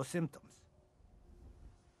 Tell me your symptoms.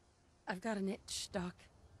 I've got an itch, doc.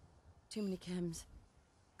 Too many chems.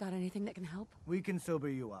 Got anything that can help? We can sober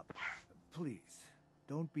you up. Please,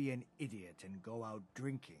 don't be an idiot and go out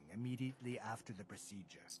drinking immediately after the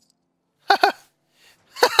procedure.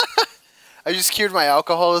 I just cured my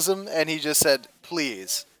alcoholism, and he just said,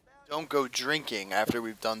 please, don't go drinking after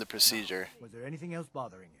we've done the procedure. Was there anything else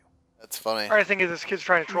bothering you? That's funny. I think is this kid's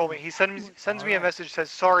trying to troll me. He sends me a message, says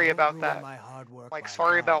sorry about that. Like,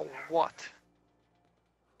 sorry about what?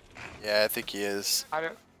 Yeah, I think he is. I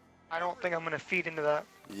don't think I'm gonna feed into that.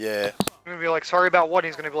 Yeah. I'm gonna be like, sorry about what?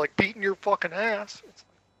 He's gonna be like, beating your fucking ass. It's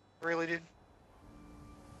like, really, dude?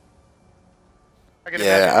 I can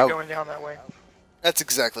imagine it going down that way. That's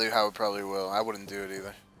exactly how it probably will. I wouldn't do it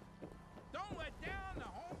either.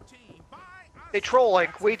 They troll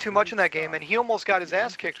like way too much in that game, and he almost got his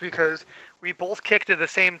ass kicked because we both kicked at the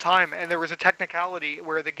same time, and there was a technicality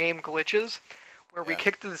where the game glitches, where we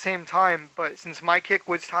kicked at the same time, but since my kick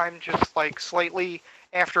was timed just like slightly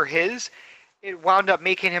after his, it wound up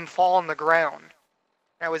making him fall on the ground.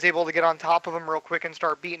 I was able to get on top of him real quick and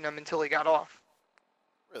start beating him until he got off.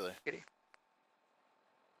 Really? Giddy.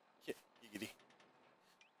 Yeah, giggity.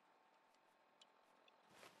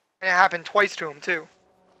 And it happened twice to him too.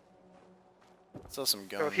 Saw some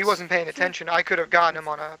guns. So if he wasn't paying attention, I could have gotten him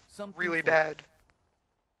on a really bad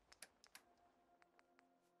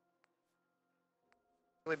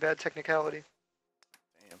technicality.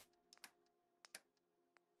 Damn.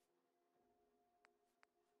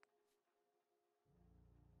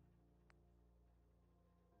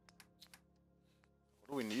 What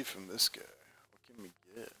do we need from this guy? What can we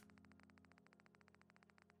get?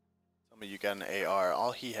 Tell me you got an AR.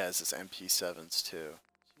 All he has is MP7s too.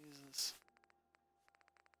 Jesus.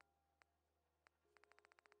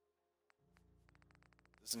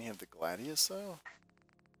 Doesn't he have the Gladius though?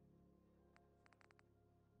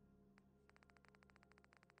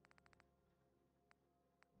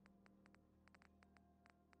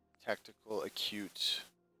 Tactical, acute,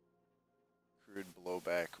 crude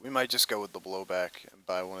blowback. We might just go with the blowback and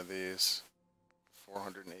buy one of these.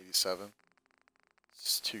 487. It's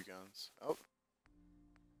just 2 guns. Oh.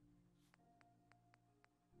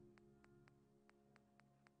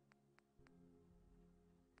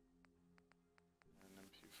 And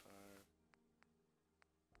MP5.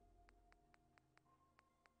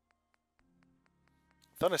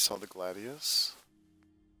 thought I saw the Gladius.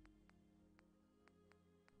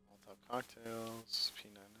 Molotov cocktails,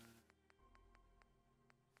 P99.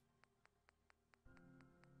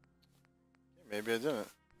 Yeah, maybe I didn't.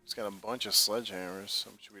 It's got a bunch of sledgehammers,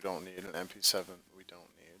 which we don't need. An MP7 we don't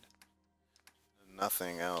need. And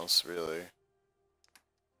nothing else, really.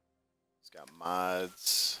 It's got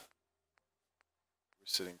mods. We're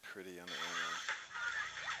sitting pretty on the ammo.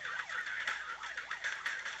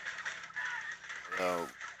 Although,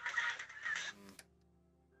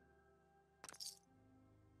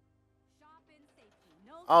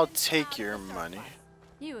 I'll take your money.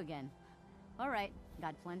 You again. All right,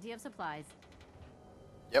 got plenty of supplies.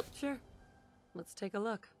 Yep. Sure. Let's take a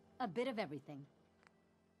look. A bit of everything.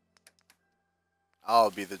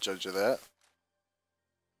 I'll be the judge of that.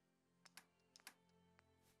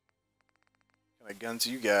 What kind of guns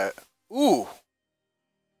you got? Ooh!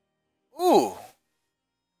 Ooh!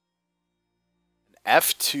 An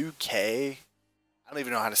F2K? I don't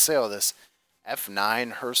even know how to say all this.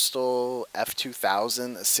 F9 Herstal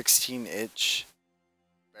F2000, a 16-inch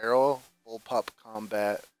barrel bullpup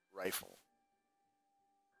combat rifle.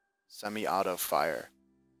 Semi-auto fire.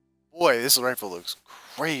 Boy, this rifle looks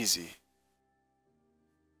crazy.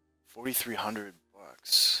 4,300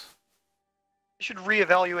 bucks. I should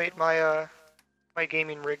reevaluate my my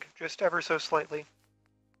gaming rig just ever so slightly.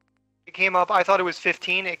 It came up. I thought it was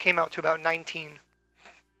 15. It came out to about 19.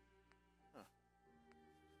 Huh.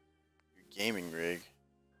 Your gaming rig.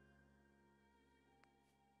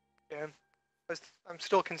 Yeah, I'm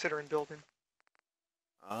still considering building.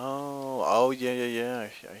 Oh, yeah.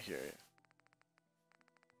 I hear you.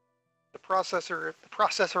 The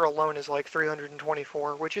processor alone is like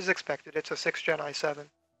 324, which is expected. It's a 6th Gen i7.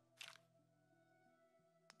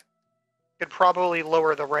 Could probably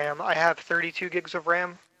lower the RAM. I have 32 gigs of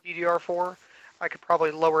RAM, DDR4. I could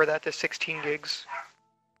probably lower that to 16 gigs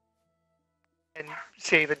and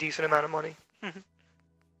save a decent amount of money.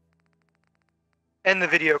 And the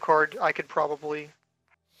video card, I could probably...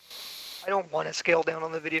 I don't want to scale down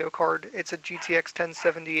on the video card. It's a GTX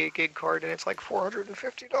 1078 gig card, and it's like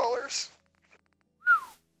 $450.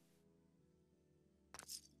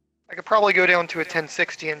 I could probably go down to a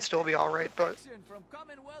 1060 and still be alright, but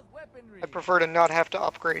I prefer to not have to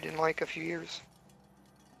upgrade in like a few years.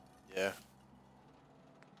 Yeah.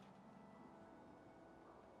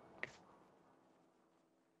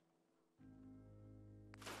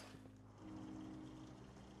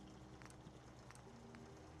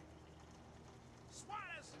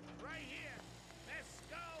 Right here. Let's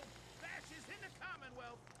go. Bashes in the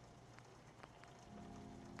Commonwealth.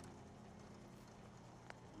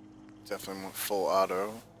 Definitely want full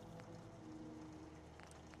auto.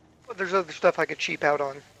 But there's other stuff I could cheap out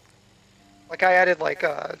on. Like I added like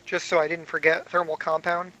just so I didn't forget thermal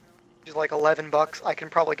compound, which is like 11 bucks. I can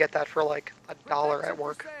probably get that for like $1 at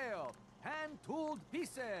work. Hand-tooled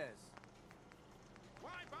pieces.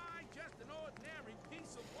 Why buy just an ordinary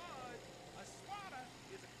piece of wood? A swatter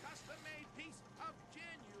is a custom-made piece of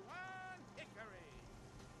genuine hickory.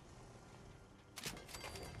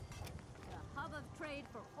 The hub of trade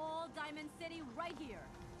for all Diamond City right here.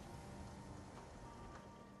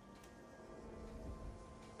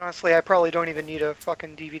 Honestly, I probably don't even need a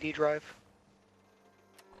fucking DVD drive.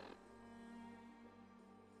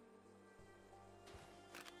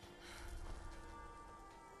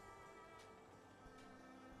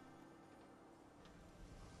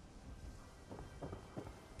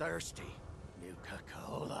 Thirsty.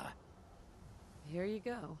 Nuka-Cola. Here you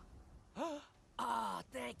go. Ah,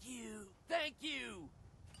 thank you. Thank you.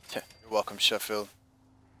 You're welcome, Sheffield.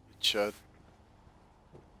 You chud.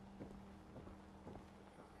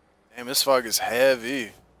 Damn, this fog is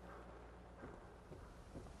heavy.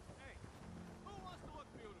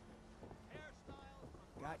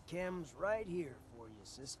 Got chems right here for you,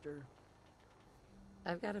 sister.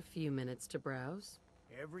 I've got a few minutes to browse.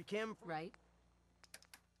 Every chem... Right.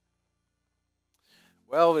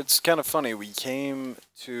 Well, it's kind of funny. We came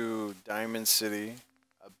to Diamond City,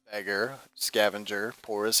 a beggar, scavenger,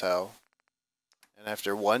 poor as hell. And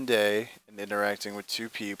after one day and interacting with 2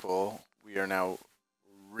 people, we are now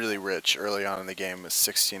really rich early on in the game with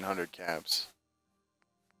 1,600 caps.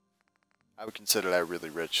 I would consider that really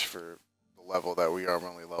rich for the level that we are. We're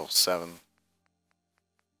only level 7.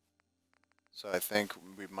 So I think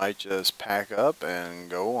we might just pack up and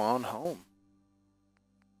go on home.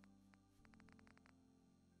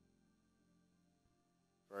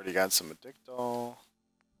 Already got some Addictol.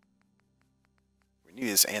 We need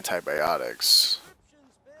his antibiotics.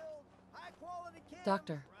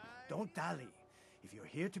 Doctor. Don't dally. If you're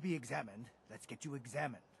here to be examined, let's get you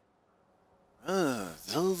examined.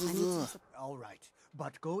 All right,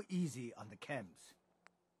 but go easy on the chems.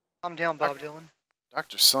 I'm down, Bob Dylan.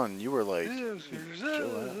 Dr. Sun, you were like,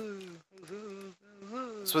 chill out.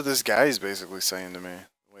 That's what this guy is basically saying to me.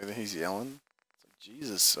 The way that he's yelling. It's like,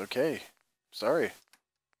 Jesus, okay. Sorry.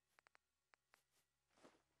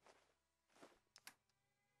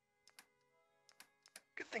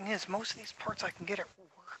 Good thing is, most of these parts I can get at work.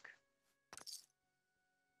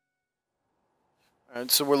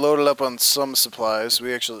 Alright, so we're loaded up on some supplies.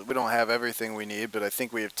 We don't have everything we need, but I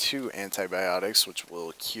think we have 2 antibiotics, which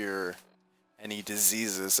will cure any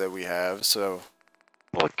diseases that we have, so...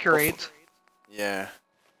 Well, it cure AIDS. Yeah.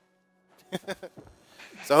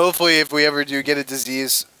 So hopefully if we ever do get a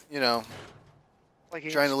disease, you know, like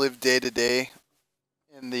trying to live day to day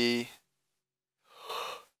in the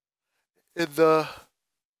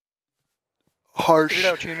harsh... Get it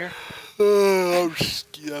out, Junior.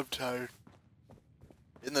 I'm tired.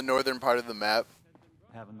 In the northern part of the map.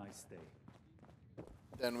 Have a nice day.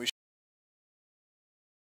 Then we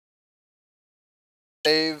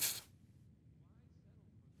save.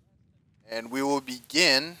 And we will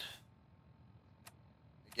begin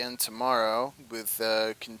again tomorrow with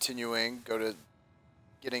continuing. Go to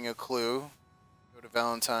Getting a Clue. Go to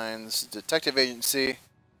Valentine's Detective Agency.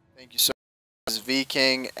 Thank you so much, V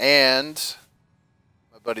King and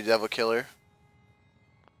my buddy Devil Killer.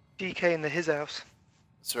 DK in his house.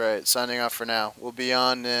 That's right. Signing off for now. We'll be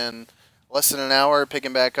on in less than an hour,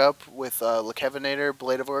 picking back up with Lekevinator,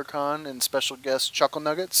 Blade of Orcon, and special guest Chuckle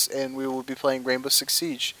Nuggets, and we will be playing Rainbow Six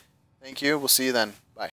Siege. Thank you. We'll see you then.